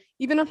about her.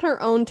 Even on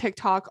her own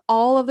TikTok,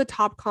 all of the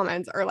top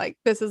comments are like,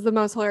 this is the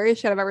most hilarious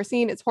shit I've ever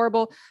seen. It's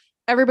horrible.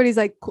 everybody's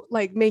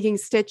like making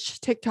Stitch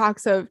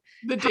TikToks of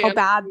The how dance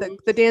bad the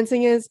moves.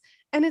 dancing is.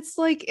 And it's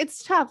like,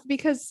 it's tough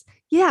because,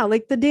 yeah,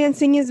 like the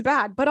dancing is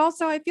bad, but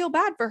also I feel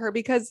bad for her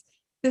because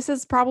this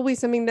is probably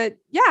something that,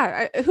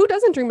 yeah, who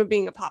doesn't dream of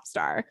being a pop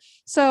star?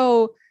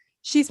 So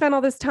she spent all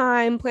this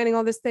time planning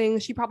all this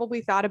things. She probably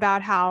thought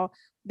about how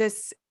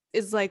this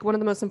is like one of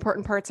the most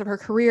important parts of her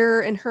career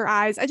in her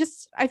eyes.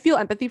 I feel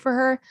empathy for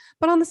her,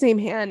 but on the same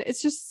hand,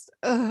 it's just,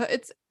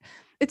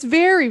 it's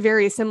very,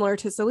 very similar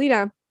to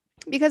Selena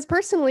because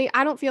personally,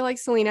 I don't feel like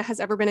Selena has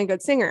ever been a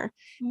good singer.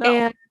 No.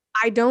 And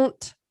I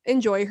don't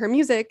enjoy her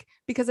music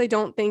because I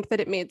don't think that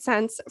it made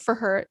sense for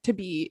her to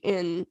be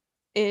in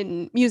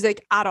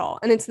music at all.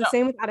 And it's the No.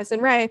 same with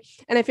Addison Rae.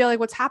 And I feel like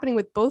what's happening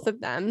with both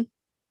of them,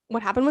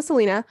 what happened with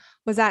Selena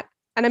was that,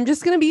 and I'm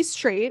just going to be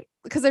straight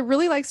because I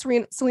really like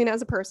Selena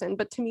as a person,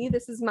 but to me,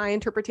 this is my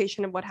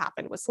interpretation of what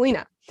happened with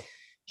Selena.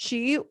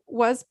 She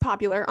was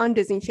popular on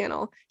Disney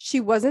Channel. She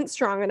wasn't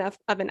strong enough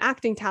of an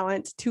acting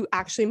talent to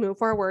actually move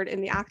forward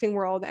in the acting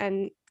world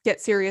and get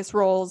serious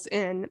roles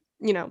in,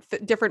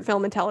 different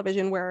film and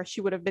television where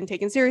she would have been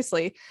taken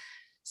seriously.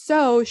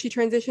 So she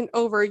transitioned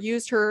over,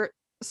 used her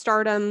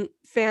stardom,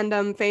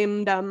 fandom,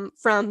 famedom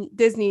from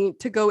Disney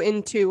to go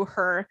into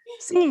her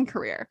singing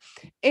career.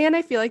 And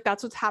I feel like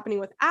that's what's happening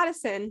with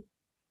Addison.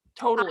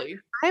 Totally.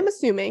 I'm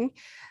assuming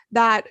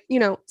that,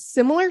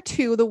 similar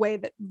to the way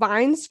that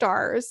Vine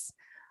stars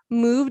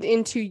moved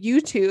into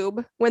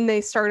YouTube when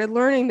they started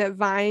learning that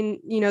Vine,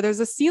 there's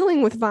a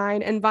ceiling with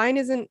Vine, and Vine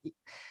isn't,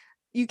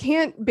 you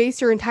can't base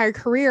your entire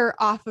career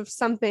off of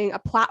something, a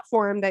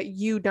platform that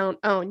you don't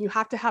own. You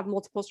have to have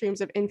multiple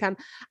streams of income.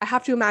 I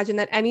have to imagine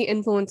that any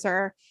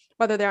influencer,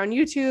 whether they're on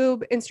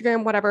YouTube,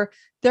 Instagram, whatever,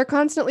 they're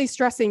constantly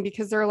stressing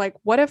because they're like,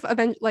 what if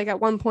like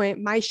at one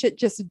point my shit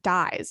just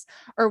dies?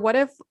 Or what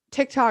if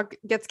TikTok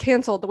gets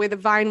canceled the way the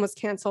Vine was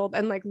canceled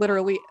and like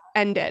literally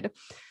ended?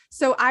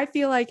 So I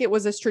feel like it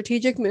was a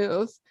strategic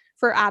move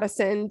for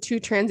Addison to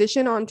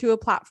transition onto a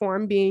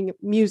platform being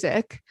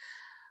music,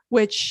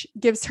 which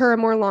gives her a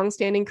more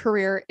long-standing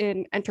career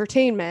in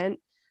entertainment.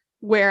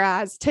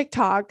 Whereas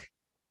TikTok,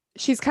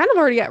 she's kind of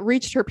already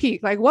reached her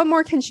peak. Like, what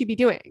more can she be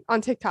doing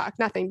on TikTok?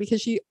 Nothing,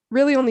 because she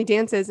really only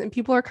dances, and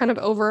people are kind of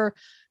over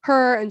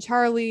her and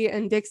Charlie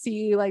and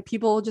Dixie. Like,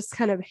 people just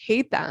kind of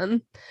hate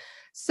them.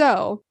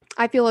 So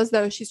I feel as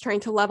though she's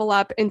trying to level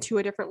up into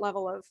a different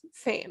level of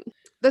fame.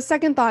 The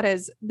second thought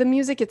is the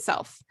music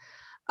itself.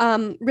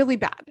 Really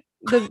bad.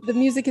 The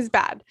music is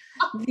bad.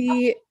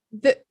 The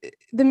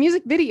the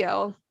music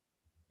video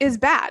is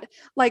bad.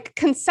 Like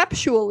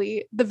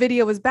conceptually, the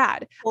video is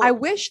bad. I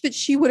wish that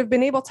she would have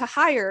been able to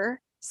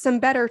hire some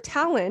better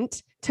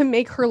talent to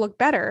make her look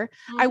better.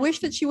 I wish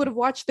that she would have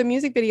watched the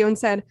music video and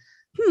said,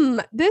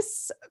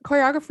 this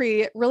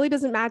choreography really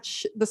doesn't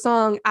match the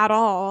song at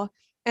all.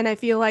 And I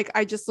feel like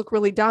I just look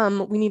really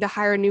dumb. We need to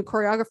hire a new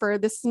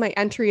choreographer. This is my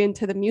entry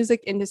into the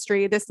music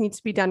industry. This needs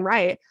to be done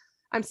right.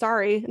 I'm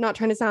sorry, I'm not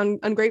trying to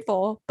sound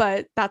ungrateful,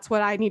 but that's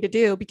what I need to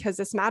do because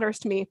this matters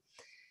to me.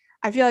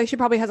 I feel like she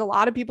probably has a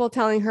lot of people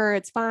telling her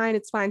it's fine,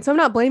 it's fine. So I'm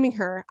not blaming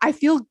her. I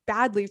feel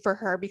badly for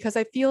her because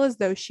I feel as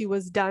though she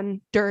was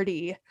done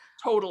dirty,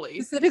 Totally.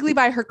 specifically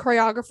by her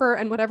choreographer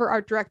and whatever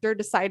art director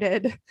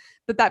decided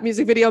that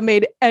music video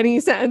made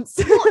any sense.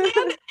 Well,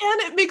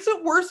 and it makes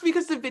it worse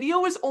because the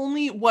video is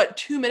only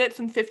 2 minutes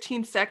and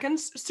 15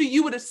 seconds. So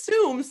you would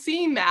assume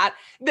seeing that,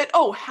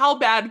 oh, how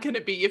bad can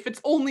it be if it's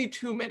only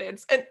 2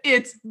 minutes and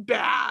it's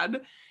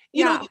bad?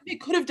 Yeah. They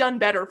could have done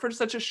better for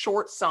such a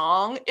short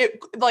song.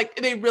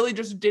 They really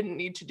just didn't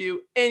need to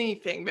do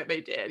anything that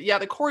they did. Yeah,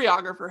 the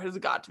choreographer has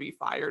got to be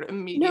fired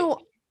immediately.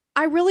 No,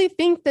 I really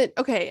think that,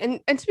 okay,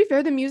 and to be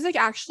fair, the music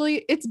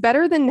actually, it's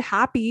better than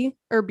Happy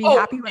or Be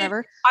Happy,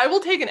 whatever. I will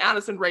take an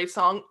Addison Rae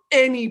song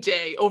any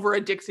day over a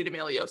Dixie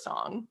D'Amelio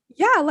song.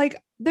 Yeah,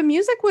 like the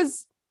music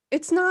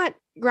it's not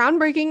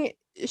groundbreaking.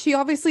 She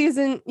obviously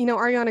isn't,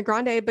 Ariana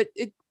Grande, but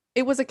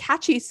it was a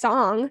catchy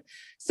song.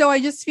 So I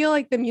just feel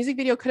like the music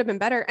video could have been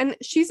better. And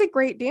she's a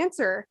great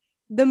dancer.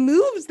 The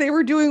moves they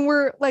were doing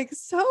were like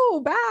so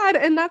bad,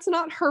 and that's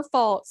not her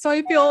fault. So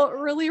I feel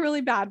really,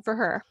 really bad for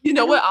her. You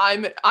know what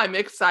I'm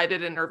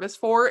excited and nervous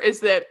for is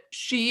that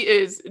she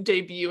is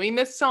debuting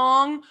this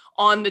song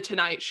on The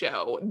Tonight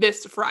Show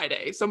this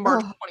Friday, so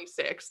March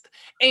 26th.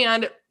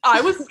 And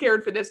I was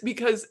scared for this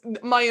because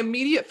my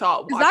immediate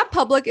thought was, is that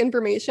public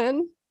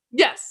information?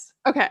 Yes.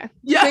 Okay.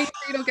 Yeah. Make sure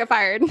you don't get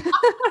fired.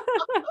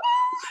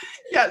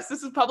 Yes,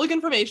 this is public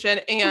information.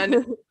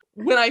 And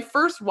when I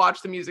first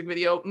watched the music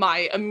video,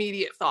 my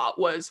immediate thought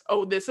was,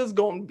 oh, this is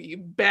going to be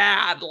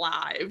bad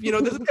live.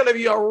 This is going to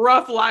be a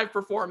rough live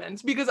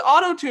performance because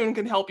auto-tune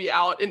can help you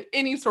out in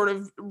any sort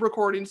of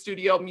recording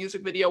studio,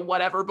 music video,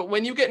 whatever. But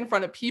when you get in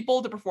front of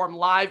people to perform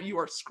live, you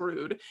are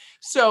screwed.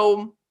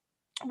 So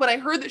when I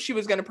heard that she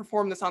was going to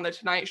perform this on The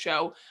Tonight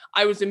Show,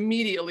 I was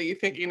immediately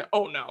thinking,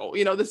 oh no,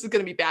 this is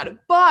going to be bad.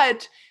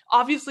 But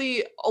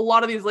obviously, a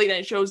lot of these late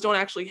night shows don't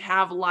actually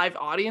have live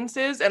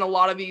audiences. And a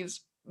lot of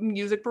these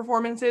music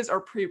performances are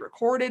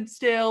pre-recorded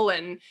still,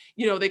 and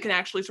they can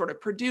actually sort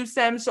of produce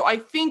them. So I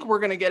think we're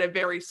going to get a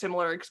very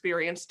similar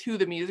experience to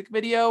the music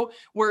video,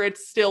 where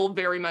it's still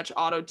very much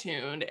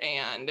auto-tuned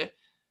and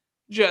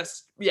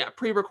just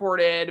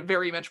pre-recorded,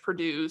 very much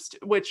produced,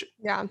 which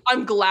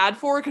I'm glad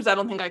for, because I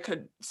don't think I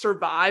could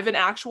survive an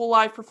actual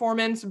live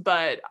performance,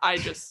 but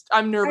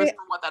I'm nervous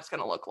for what that's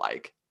going to look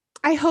like.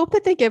 I hope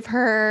that they give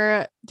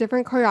her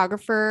different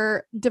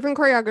choreography,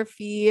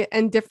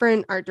 and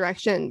different art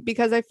direction,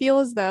 because I feel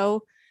as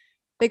though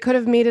they could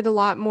have made it a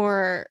lot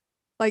more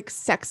like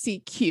sexy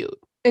cute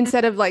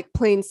instead of like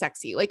plain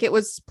sexy. Like it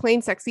was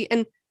plain sexy,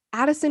 and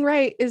Addison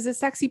Rae is a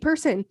sexy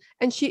person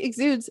and she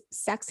exudes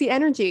sexy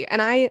energy,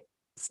 and I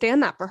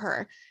stand that for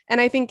her. And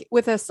I think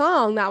with a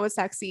song that was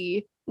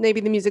sexy,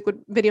 maybe the music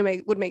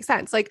would make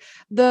sense. Like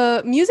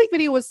the music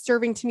video was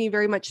serving to me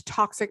very much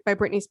Toxic by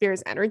Britney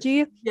Spears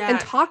energy. And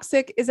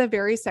Toxic is a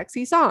very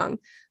sexy song,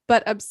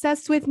 but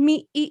Obsessed with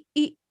Me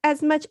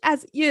as Much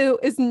as You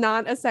is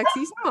not a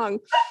sexy song.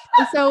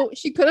 And so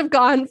she could have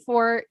gone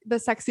for the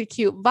sexy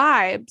cute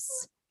vibes,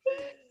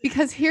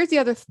 because here's the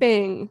other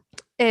thing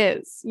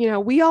is,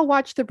 we all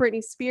watched the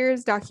Britney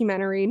Spears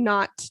documentary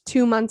not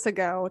 2 months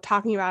ago,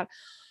 talking about,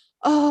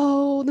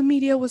 oh, the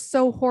media was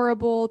so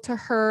horrible to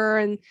her,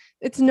 and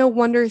it's no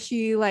wonder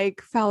she like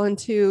fell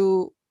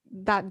into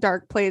that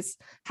dark place.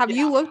 Have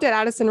you looked at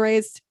Addison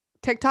Rae's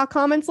TikTok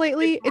comments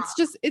lately?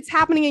 It's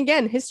happening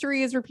again.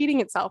 History is repeating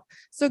itself.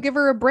 So give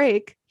her a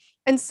break,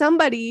 and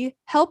somebody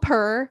help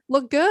her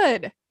look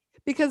good,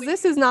 because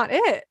this is not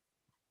it.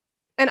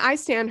 And I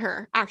stan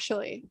her,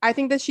 actually. I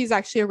think that she's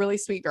actually a really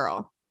sweet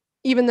girl,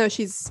 even though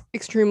she's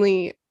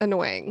extremely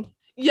annoying.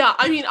 Yeah,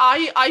 I mean,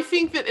 I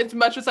think that as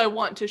much as I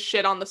want to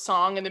shit on the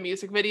song and the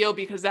music video,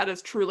 because that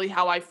is truly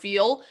how I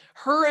feel,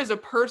 her as a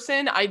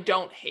person, I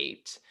don't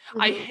hate.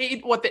 Mm-hmm. I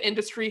hate what the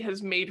industry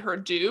has made her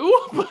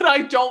do, but I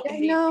don't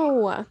hate.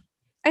 No.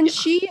 And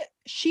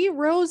she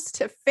rose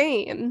to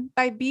fame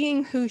by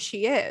being who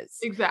she is.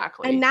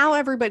 Exactly. And now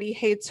everybody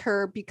hates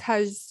her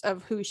because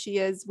of who she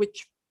is,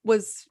 which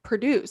was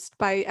produced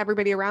by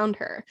everybody around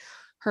her.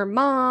 Her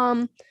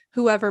mom,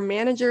 whoever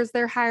managers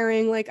they're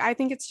hiring. Like, I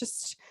think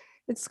it's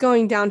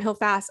going downhill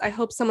fast. I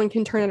hope someone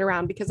can turn it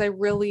around, because I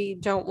really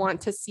don't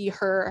want to see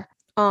her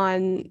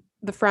on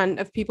the front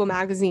of People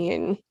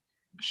magazine,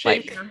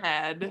 shake her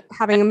head,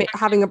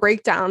 having a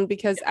breakdown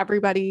because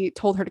everybody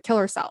told her to kill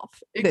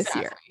herself this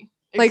year.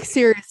 Like,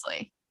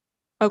 seriously.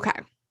 Okay,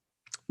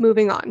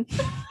 moving on.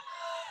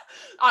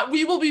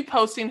 We will be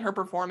posting her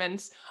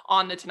performance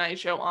on The Tonight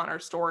Show on our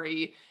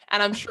story,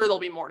 and I'm sure there'll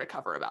be more to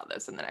cover about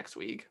this in the next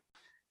week.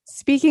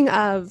 Speaking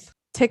of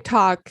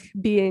TikTok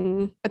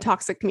being a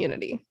toxic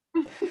community,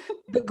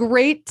 the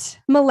great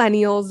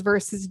Millennials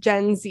versus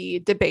Gen Z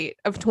debate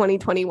of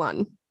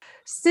 2021.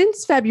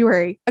 Since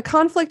February, a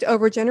conflict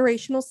over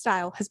generational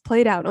style has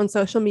played out on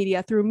social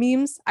media through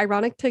memes,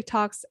 ironic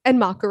TikToks, and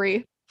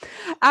mockery.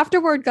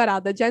 After word got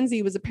out that Gen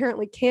Z was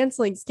apparently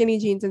canceling skinny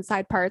jeans and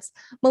side parts,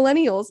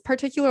 millennials,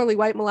 particularly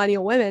white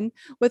millennial women,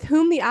 with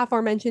whom the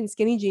aforementioned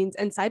skinny jeans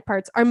and side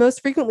parts are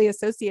most frequently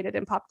associated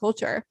in pop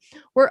culture,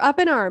 were up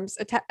in arms,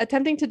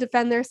 attempting to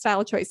defend their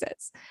style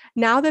choices.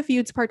 Now the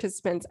feud's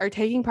participants are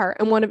taking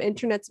part in one of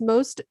internet's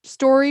most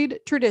storied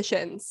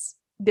traditions,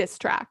 diss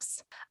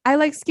tracks. I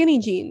like skinny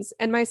jeans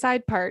and my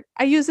side part.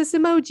 I use this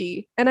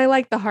emoji and I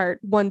like the heart,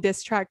 one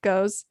diss track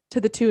goes,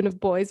 to the tune of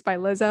Boys by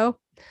Lizzo.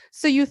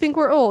 So you think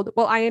we're old?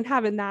 Well, I ain't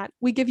having that.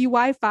 We give you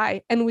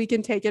Wi-Fi and we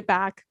can take it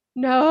back.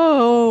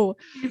 No.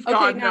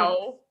 God,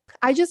 no.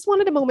 I just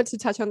wanted a moment to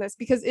touch on this,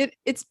 because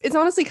it's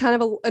honestly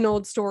kind of an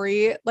old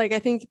story. Like, I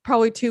think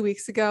probably 2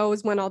 weeks ago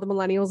was when all the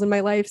millennials in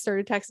my life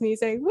started texting me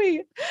saying,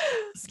 wait,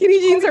 skinny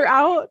jeans are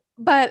out.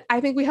 But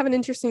I think we have an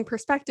interesting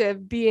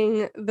perspective,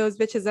 being those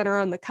bitches that are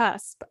on the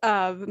cusp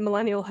of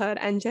millennialhood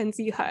and Gen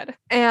Z-hood.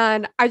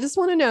 And I just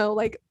want to know,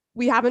 like,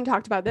 we haven't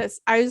talked about this.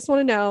 I just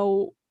want to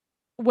know,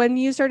 when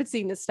you started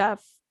seeing this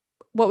stuff,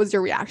 what was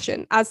your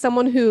reaction as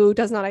someone who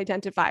does not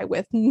identify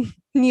with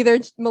neither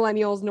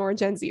millennials nor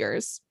Gen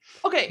Zers?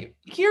 Okay,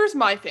 here's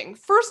my thing.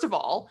 First of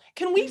all,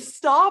 can we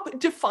stop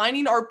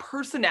defining our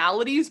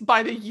personalities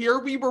by the year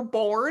we were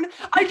born?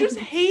 I just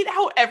hate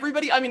how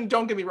everybody, I mean,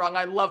 don't get me wrong,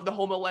 I love the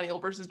whole millennial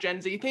versus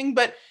Gen Z thing,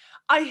 but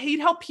I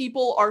hate how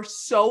people are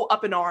so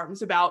up in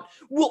arms about,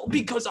 well,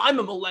 because I'm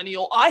a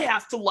millennial, I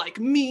have to like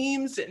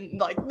memes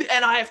and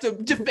I have to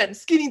defend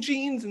skinny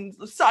jeans and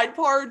the side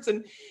parts.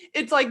 And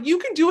it's like, you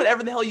can do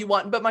whatever the hell you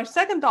want. But my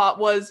second thought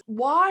was,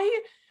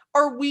 why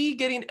are we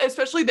getting,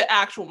 especially the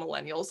actual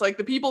millennials, like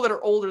the people that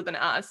are older than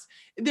us,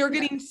 they're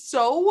getting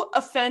so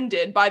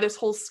offended by this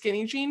whole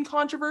skinny jean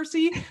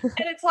controversy. And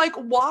it's like,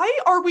 why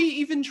are we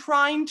even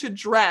trying to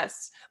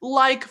dress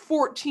like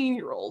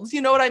 14-year-olds?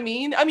 You know what I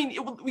mean? I mean,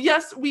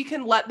 yes, we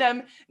can let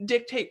them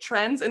dictate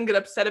trends and get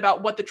upset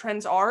about what the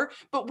trends are,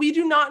 but we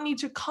do not need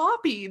to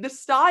copy the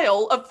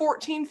style of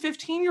 14,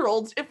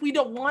 15-year-olds if we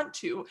don't want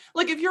to.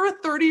 Like, if you're a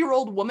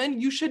 30-year-old woman,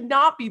 you should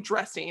not be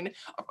dressing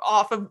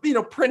off of,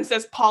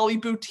 Princess Polly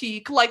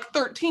boutique like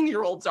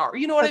 13-year-olds are.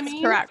 You know what I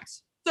mean?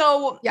 Correct.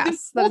 So this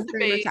Yes, that whole is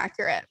very much debate,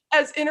 accurate.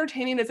 as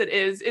entertaining as it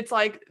is, it's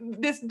like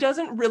this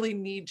doesn't really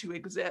need to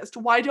exist.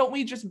 Why don't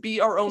we just be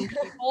our own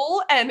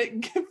people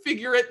and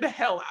figure it the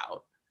hell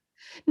out?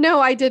 No,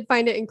 I did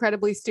find it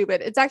incredibly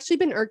stupid. It's actually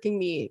been irking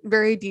me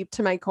very deep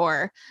to my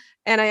core.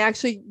 And I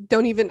actually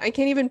I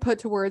can't even put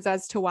to words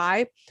as to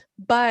why,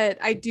 but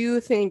I do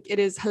think it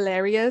is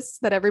hilarious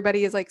that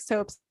everybody is like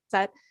so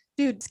upset.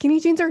 Dude, skinny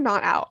jeans are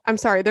not out. I'm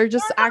sorry, they're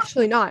just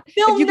actually not. If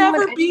They'll you go on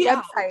never any be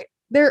out. website,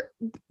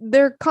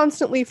 they're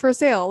constantly for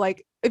sale.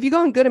 Like if you go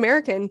on Good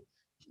American,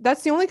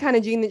 that's the only kind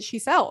of jean that she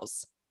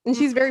sells. And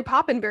she's very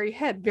pop and very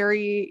hip,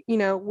 very,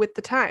 with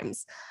the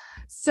times.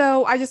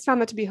 So I just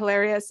found that to be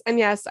hilarious. And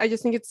yes, I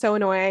just think it's so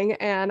annoying.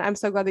 And I'm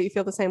so glad that you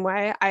feel the same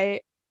way.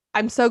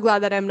 I'm so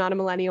glad that I'm not a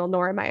millennial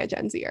nor am I a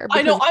Gen Zer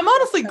I know. because I'm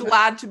honestly so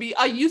glad to be.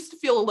 I used to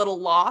feel a little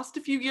lost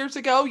a few years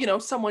ago.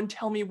 Someone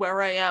tell me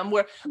where I am,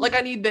 where like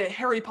I need the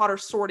Harry Potter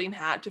sorting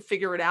hat to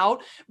figure it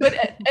out. But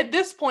at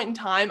this point in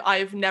time,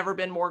 I've never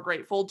been more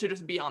grateful to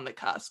just be on the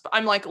cusp.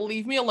 I'm like,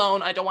 leave me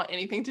alone. I don't want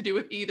anything to do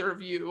with either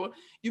of you.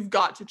 You've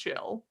got to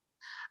chill.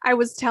 I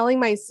was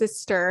telling my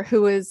sister,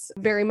 who is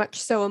very much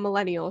so a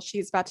millennial,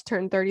 she's about to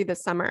turn 30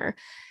 this summer.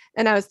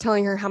 And I was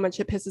telling her how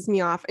much it pisses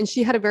me off. And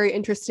she had a very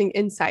interesting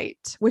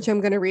insight, which I'm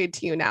going to read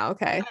to you now.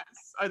 Okay.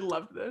 Yes, I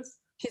loved this.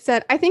 She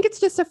said, I think it's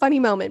just a funny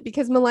moment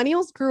because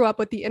millennials grew up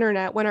with the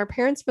internet when our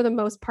parents, for the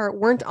most part,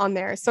 weren't on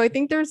there. So I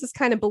think there's this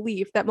kind of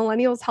belief that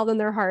millennials held in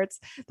their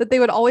hearts that they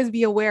would always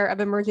be aware of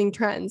emerging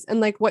trends and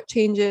like what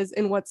changes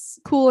and what's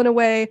cool in a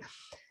way,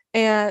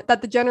 and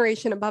that the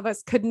generation above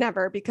us could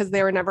never because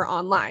they were never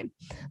online.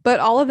 But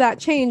all of that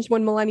changed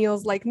when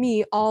millennials like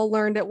me all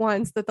learned at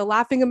once that the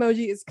laughing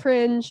emoji is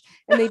cringe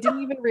and they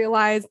didn't even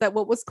realize that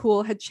what was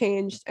cool had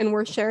changed and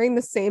we're sharing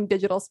the same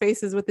digital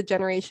spaces with the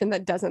generation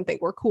that doesn't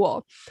think we're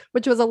cool,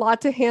 which was a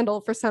lot to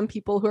handle for some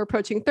people who are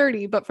approaching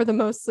 30, but for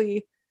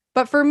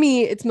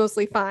me, it's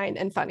mostly fine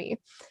and funny.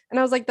 And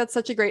I was like, that's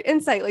such a great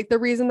insight. Like the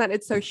reason that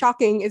it's so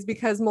shocking is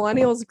because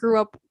millennials grew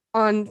up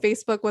on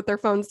Facebook with their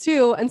phones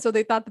too. And so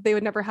they thought that they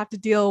would never have to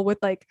deal with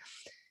like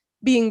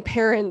being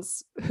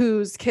parents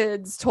whose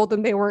kids told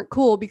them they weren't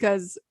cool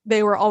because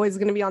they were always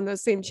going to be on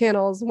those same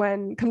channels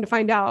when come to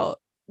find out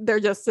they're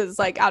just as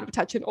like out of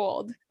touch and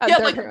old as Yeah,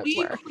 their like parents we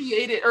were.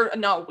 created, or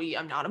not we,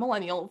 I'm not a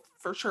millennial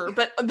for sure,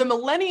 but the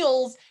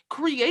millennials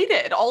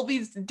created all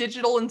these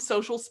digital and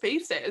social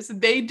spaces.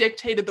 They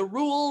dictated the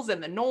rules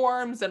and the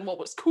norms and what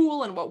was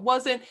cool and what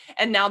wasn't,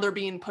 and now they're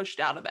being pushed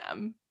out of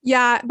them.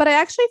 Yeah, but I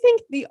actually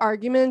think the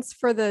arguments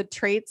for the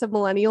traits of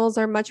millennials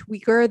are much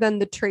weaker than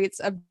the traits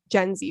of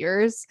Gen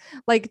Zers.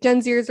 Like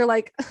Gen Zers are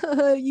like,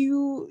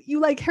 you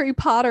like Harry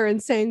Potter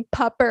and saying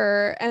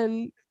pupper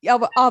and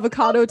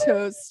avocado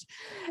toast.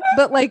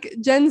 But like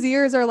Gen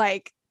Zers are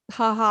like,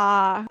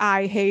 haha,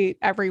 I hate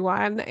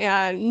everyone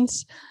and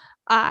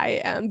I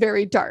am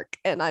very dark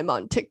and I'm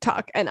on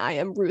TikTok and I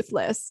am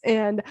ruthless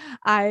and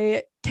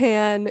I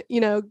can,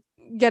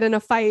 get in a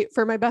fight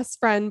for my best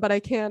friend, but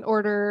I can't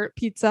order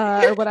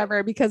pizza or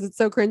whatever because it's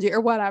so cringy or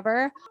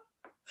whatever.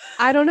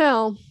 I don't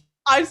know.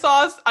 I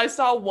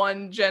saw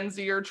one Gen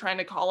Zer trying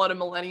to call out a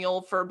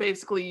millennial for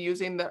basically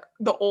using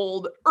the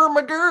old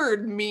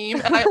Ermagerd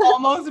meme, and I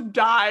almost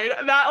died.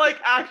 That like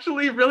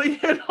actually really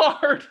hit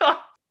hard.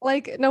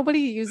 Like nobody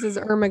uses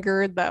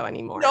Ermagerd though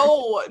anymore.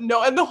 No,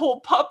 no, and the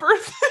whole pupper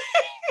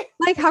thing.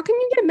 Like how can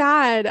you get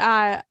mad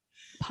at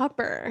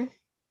pupper?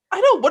 I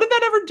know. What did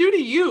that ever do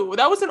to you?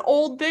 That was an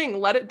old thing.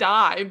 Let it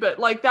die. But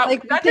like that,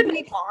 Like that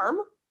didn't harm.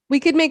 we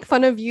could make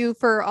fun of you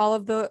for all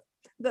of the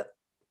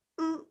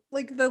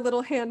like the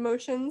little hand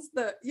motions.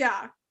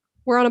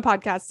 We're on a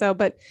podcast, so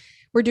but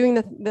we're doing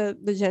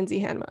the Gen Z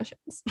hand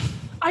motions.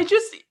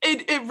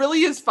 It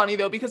really is funny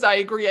though, because I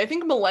agree. I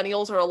think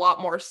millennials are a lot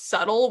more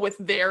subtle with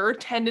their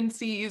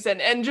tendencies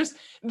and just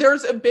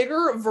there's a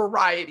bigger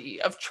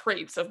variety of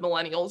traits of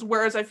millennials,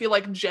 whereas I feel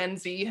like Gen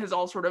Z has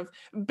all sort of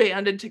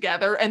banded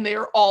together and they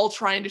are all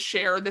trying to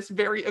share this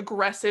very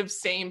aggressive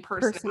same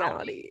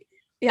personality.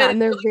 Yeah, and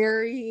they're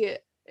very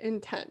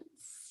intense.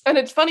 And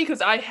it's funny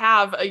because I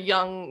have a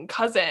young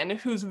cousin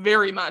who's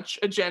very much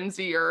a Gen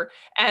Zer,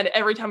 and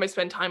every time I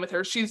spend time with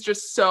her, she's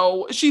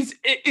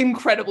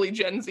incredibly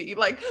Gen Z,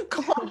 like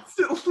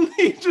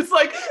constantly just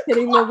like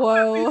hitting the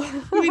whoa,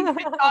 doing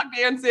TikTok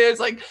dances,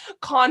 like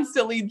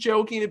constantly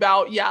joking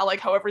about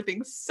like how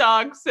everything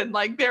sucks and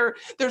like they're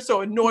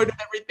so annoyed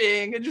with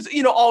everything and just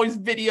always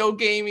video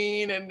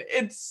gaming, and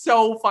it's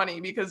so funny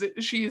because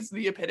she's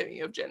the epitome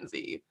of Gen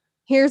Z.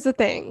 Here's the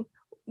thing.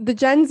 The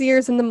Gen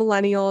Zers and the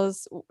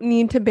millennials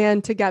need to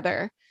band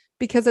together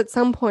because at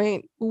some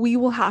point we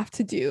will have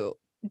to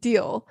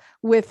deal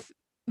with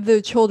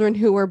the children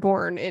who were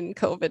born in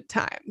COVID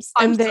times.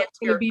 And they're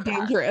going to be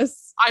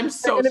dangerous. I'm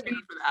so scared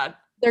for that.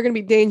 They're going to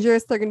be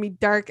dangerous. They're going to be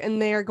dark and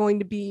they are going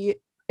to be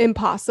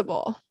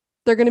impossible.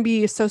 They're going to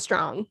be so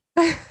strong.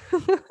 Can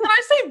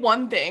I say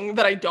one thing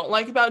that I don't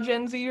like about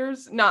Gen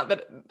Zers? Not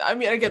that, I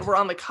mean, again, we're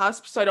on the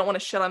cusp, so I don't want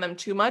to shit on them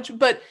too much,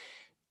 but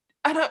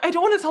and I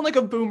don't want to sound like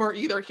a boomer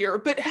either here,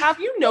 but have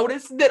you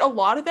noticed that a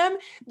lot of them,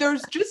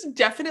 there's just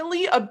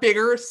definitely a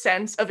bigger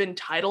sense of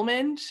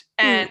entitlement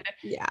and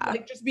Yeah.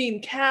 like just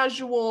being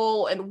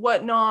casual and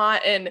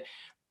whatnot. And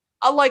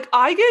like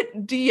I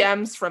get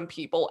DMs from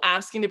people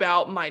asking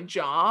about my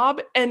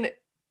job. And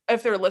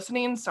if they're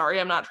listening,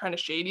 sorry, I'm not trying to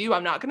shade you.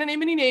 I'm not going to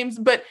name any names,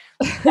 but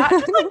that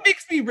just like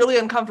makes me really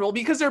uncomfortable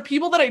because there are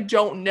people that I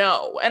don't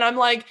know. And I'm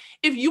like,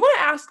 if you want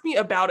to ask me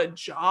about a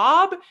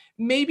job,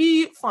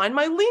 maybe find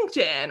my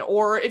LinkedIn,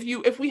 or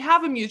if we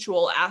have a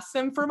mutual, ask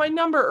them for my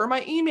number or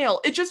my email.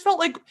 It just felt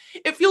like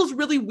it feels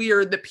really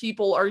weird that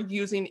people are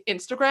using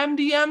Instagram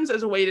DMs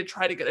as a way to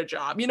try to get a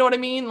job. You know what I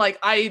mean? Like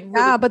I really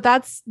Yeah, but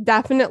that's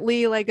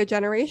definitely like a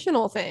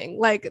generational thing.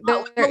 Like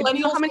like do you know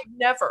millennials how many would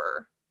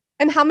never.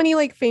 and how many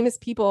like famous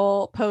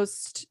people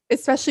post,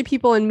 especially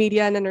people in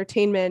media and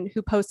entertainment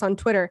who post on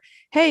Twitter,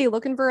 hey,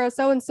 looking for a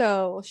so and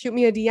so, shoot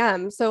me a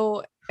DM.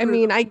 So, I True.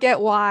 mean, I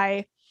get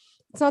why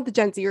it's not the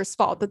Gen Zers'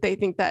 fault that they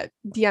think that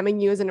DMing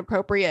you is an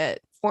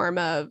appropriate form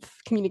of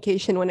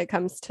communication when it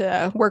comes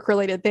to work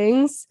related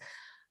things.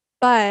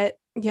 But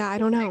yeah, I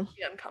don't It know. makes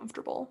me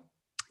uncomfortable.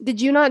 Did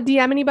you not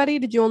DM anybody?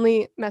 Did you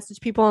only message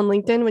people on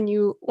LinkedIn when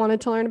you wanted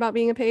to learn about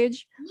being a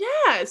page?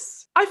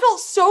 Yes. I felt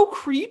so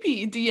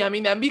creepy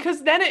DMing them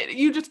because then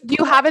you just Do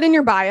you have it in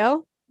your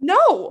bio?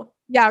 no.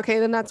 Yeah, okay,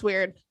 then that's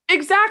weird.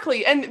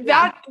 Exactly. And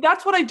Yeah.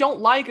 that's what I don't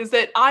like is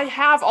that I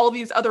have all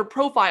these other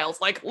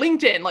profiles like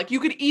LinkedIn, like you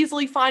could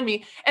easily find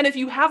me. And if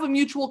you have a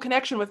mutual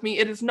connection with me,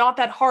 it is not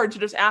that hard to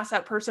just ask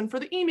that person for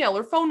the email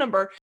or phone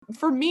number.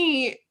 For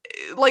me,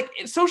 like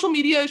social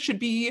media should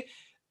be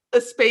a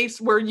space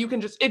where you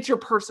can just it's your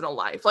personal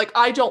life. Like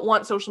I don't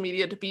want social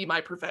media to be my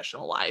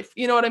professional life.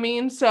 You know what I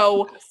mean?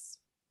 So Yes.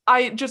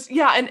 I just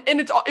and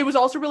it was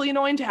also really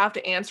annoying to have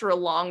to answer a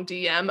long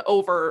DM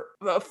over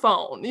a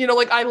phone. You know,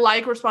 like I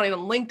like responding on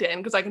LinkedIn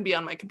because I can be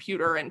on my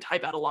computer and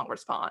type out a long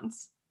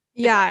response.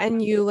 If that Yeah,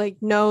 and you like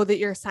know that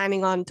you're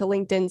signing on to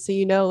LinkedIn, so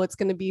you know it's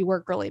going to be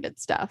work related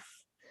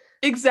stuff.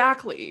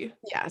 exactly.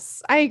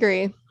 Yes, I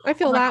agree. I Oh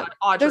feel my that. God,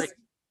 Audrey. There's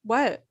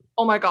what?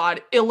 Oh my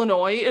God,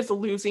 Illinois is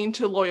losing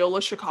to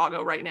Loyola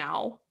Chicago right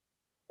now.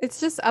 It's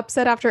just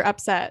upset after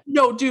upset.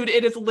 No, dude,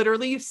 it is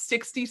literally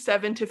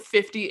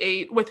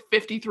 67-58 with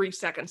 53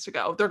 seconds to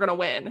go. They're gonna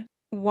win.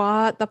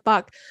 What the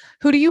fuck?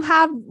 Who do you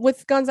have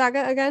with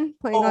Gonzaga again?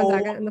 Playing Oh,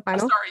 Gonzaga in the final?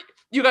 sorry.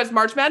 You guys,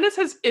 March Madness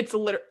has it's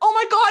literally. Oh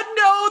my God,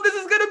 no! This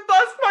is gonna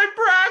bust my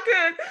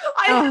bracket.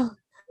 I have Oh,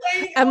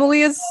 to wait.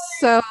 Emily is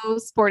so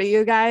sporty,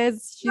 you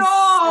guys. She's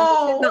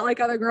No! not like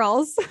other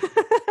girls.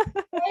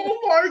 Oh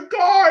my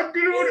God,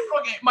 dude.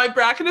 Okay, my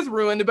bracket is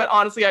ruined, but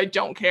honestly, I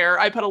don't care.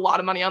 I put a lot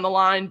of money on the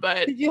line,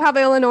 but Did you have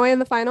Illinois in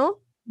the final?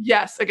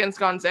 yes, against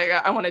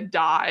Gonzaga, I want to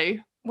die.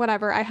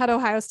 Whatever. I had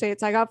Ohio State,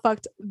 so I got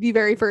fucked the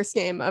very first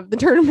game of the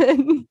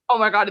tournament. Oh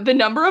my God, the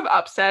number of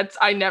upsets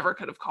I never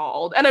could have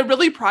called. And I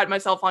really pride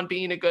myself on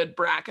being a good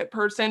bracket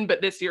person,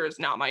 but this year is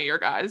not my year,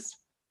 guys.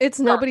 It's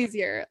Sorry. nobody's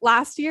year.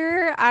 Last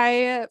year,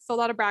 I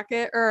filled out a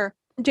bracket, or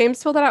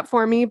James filled it out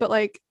for me, but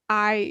like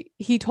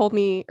he told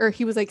me, or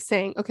he was like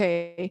saying,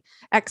 okay,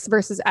 X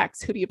versus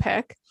X, who do you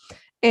pick?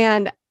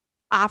 And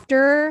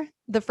after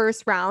the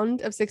first round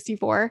of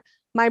 64,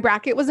 my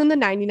bracket was in the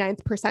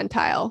 99th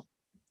percentile.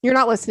 You're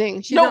not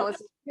listening. She's not No,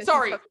 listening.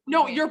 sorry.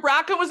 No, your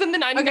bracket was in the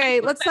 99th. Okay,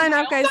 let's sign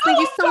off, guys. No, Thank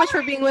you so much for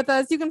sorry. being with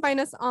us. You can find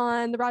us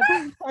on the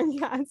Broadband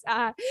Podcast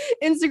at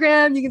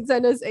Instagram. You can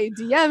send us a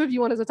DM if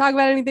you want us to talk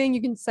about anything.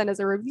 You can send us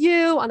a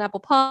review on Apple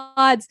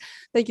Pods.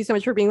 Thank you so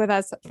much for being with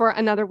us for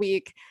another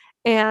week.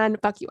 And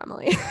fuck you,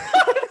 Emily.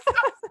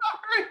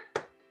 Sorry.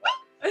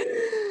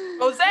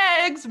 Those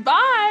eggs.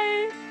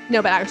 Bye.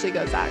 No, but actually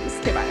go Zags.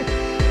 Okay, bye.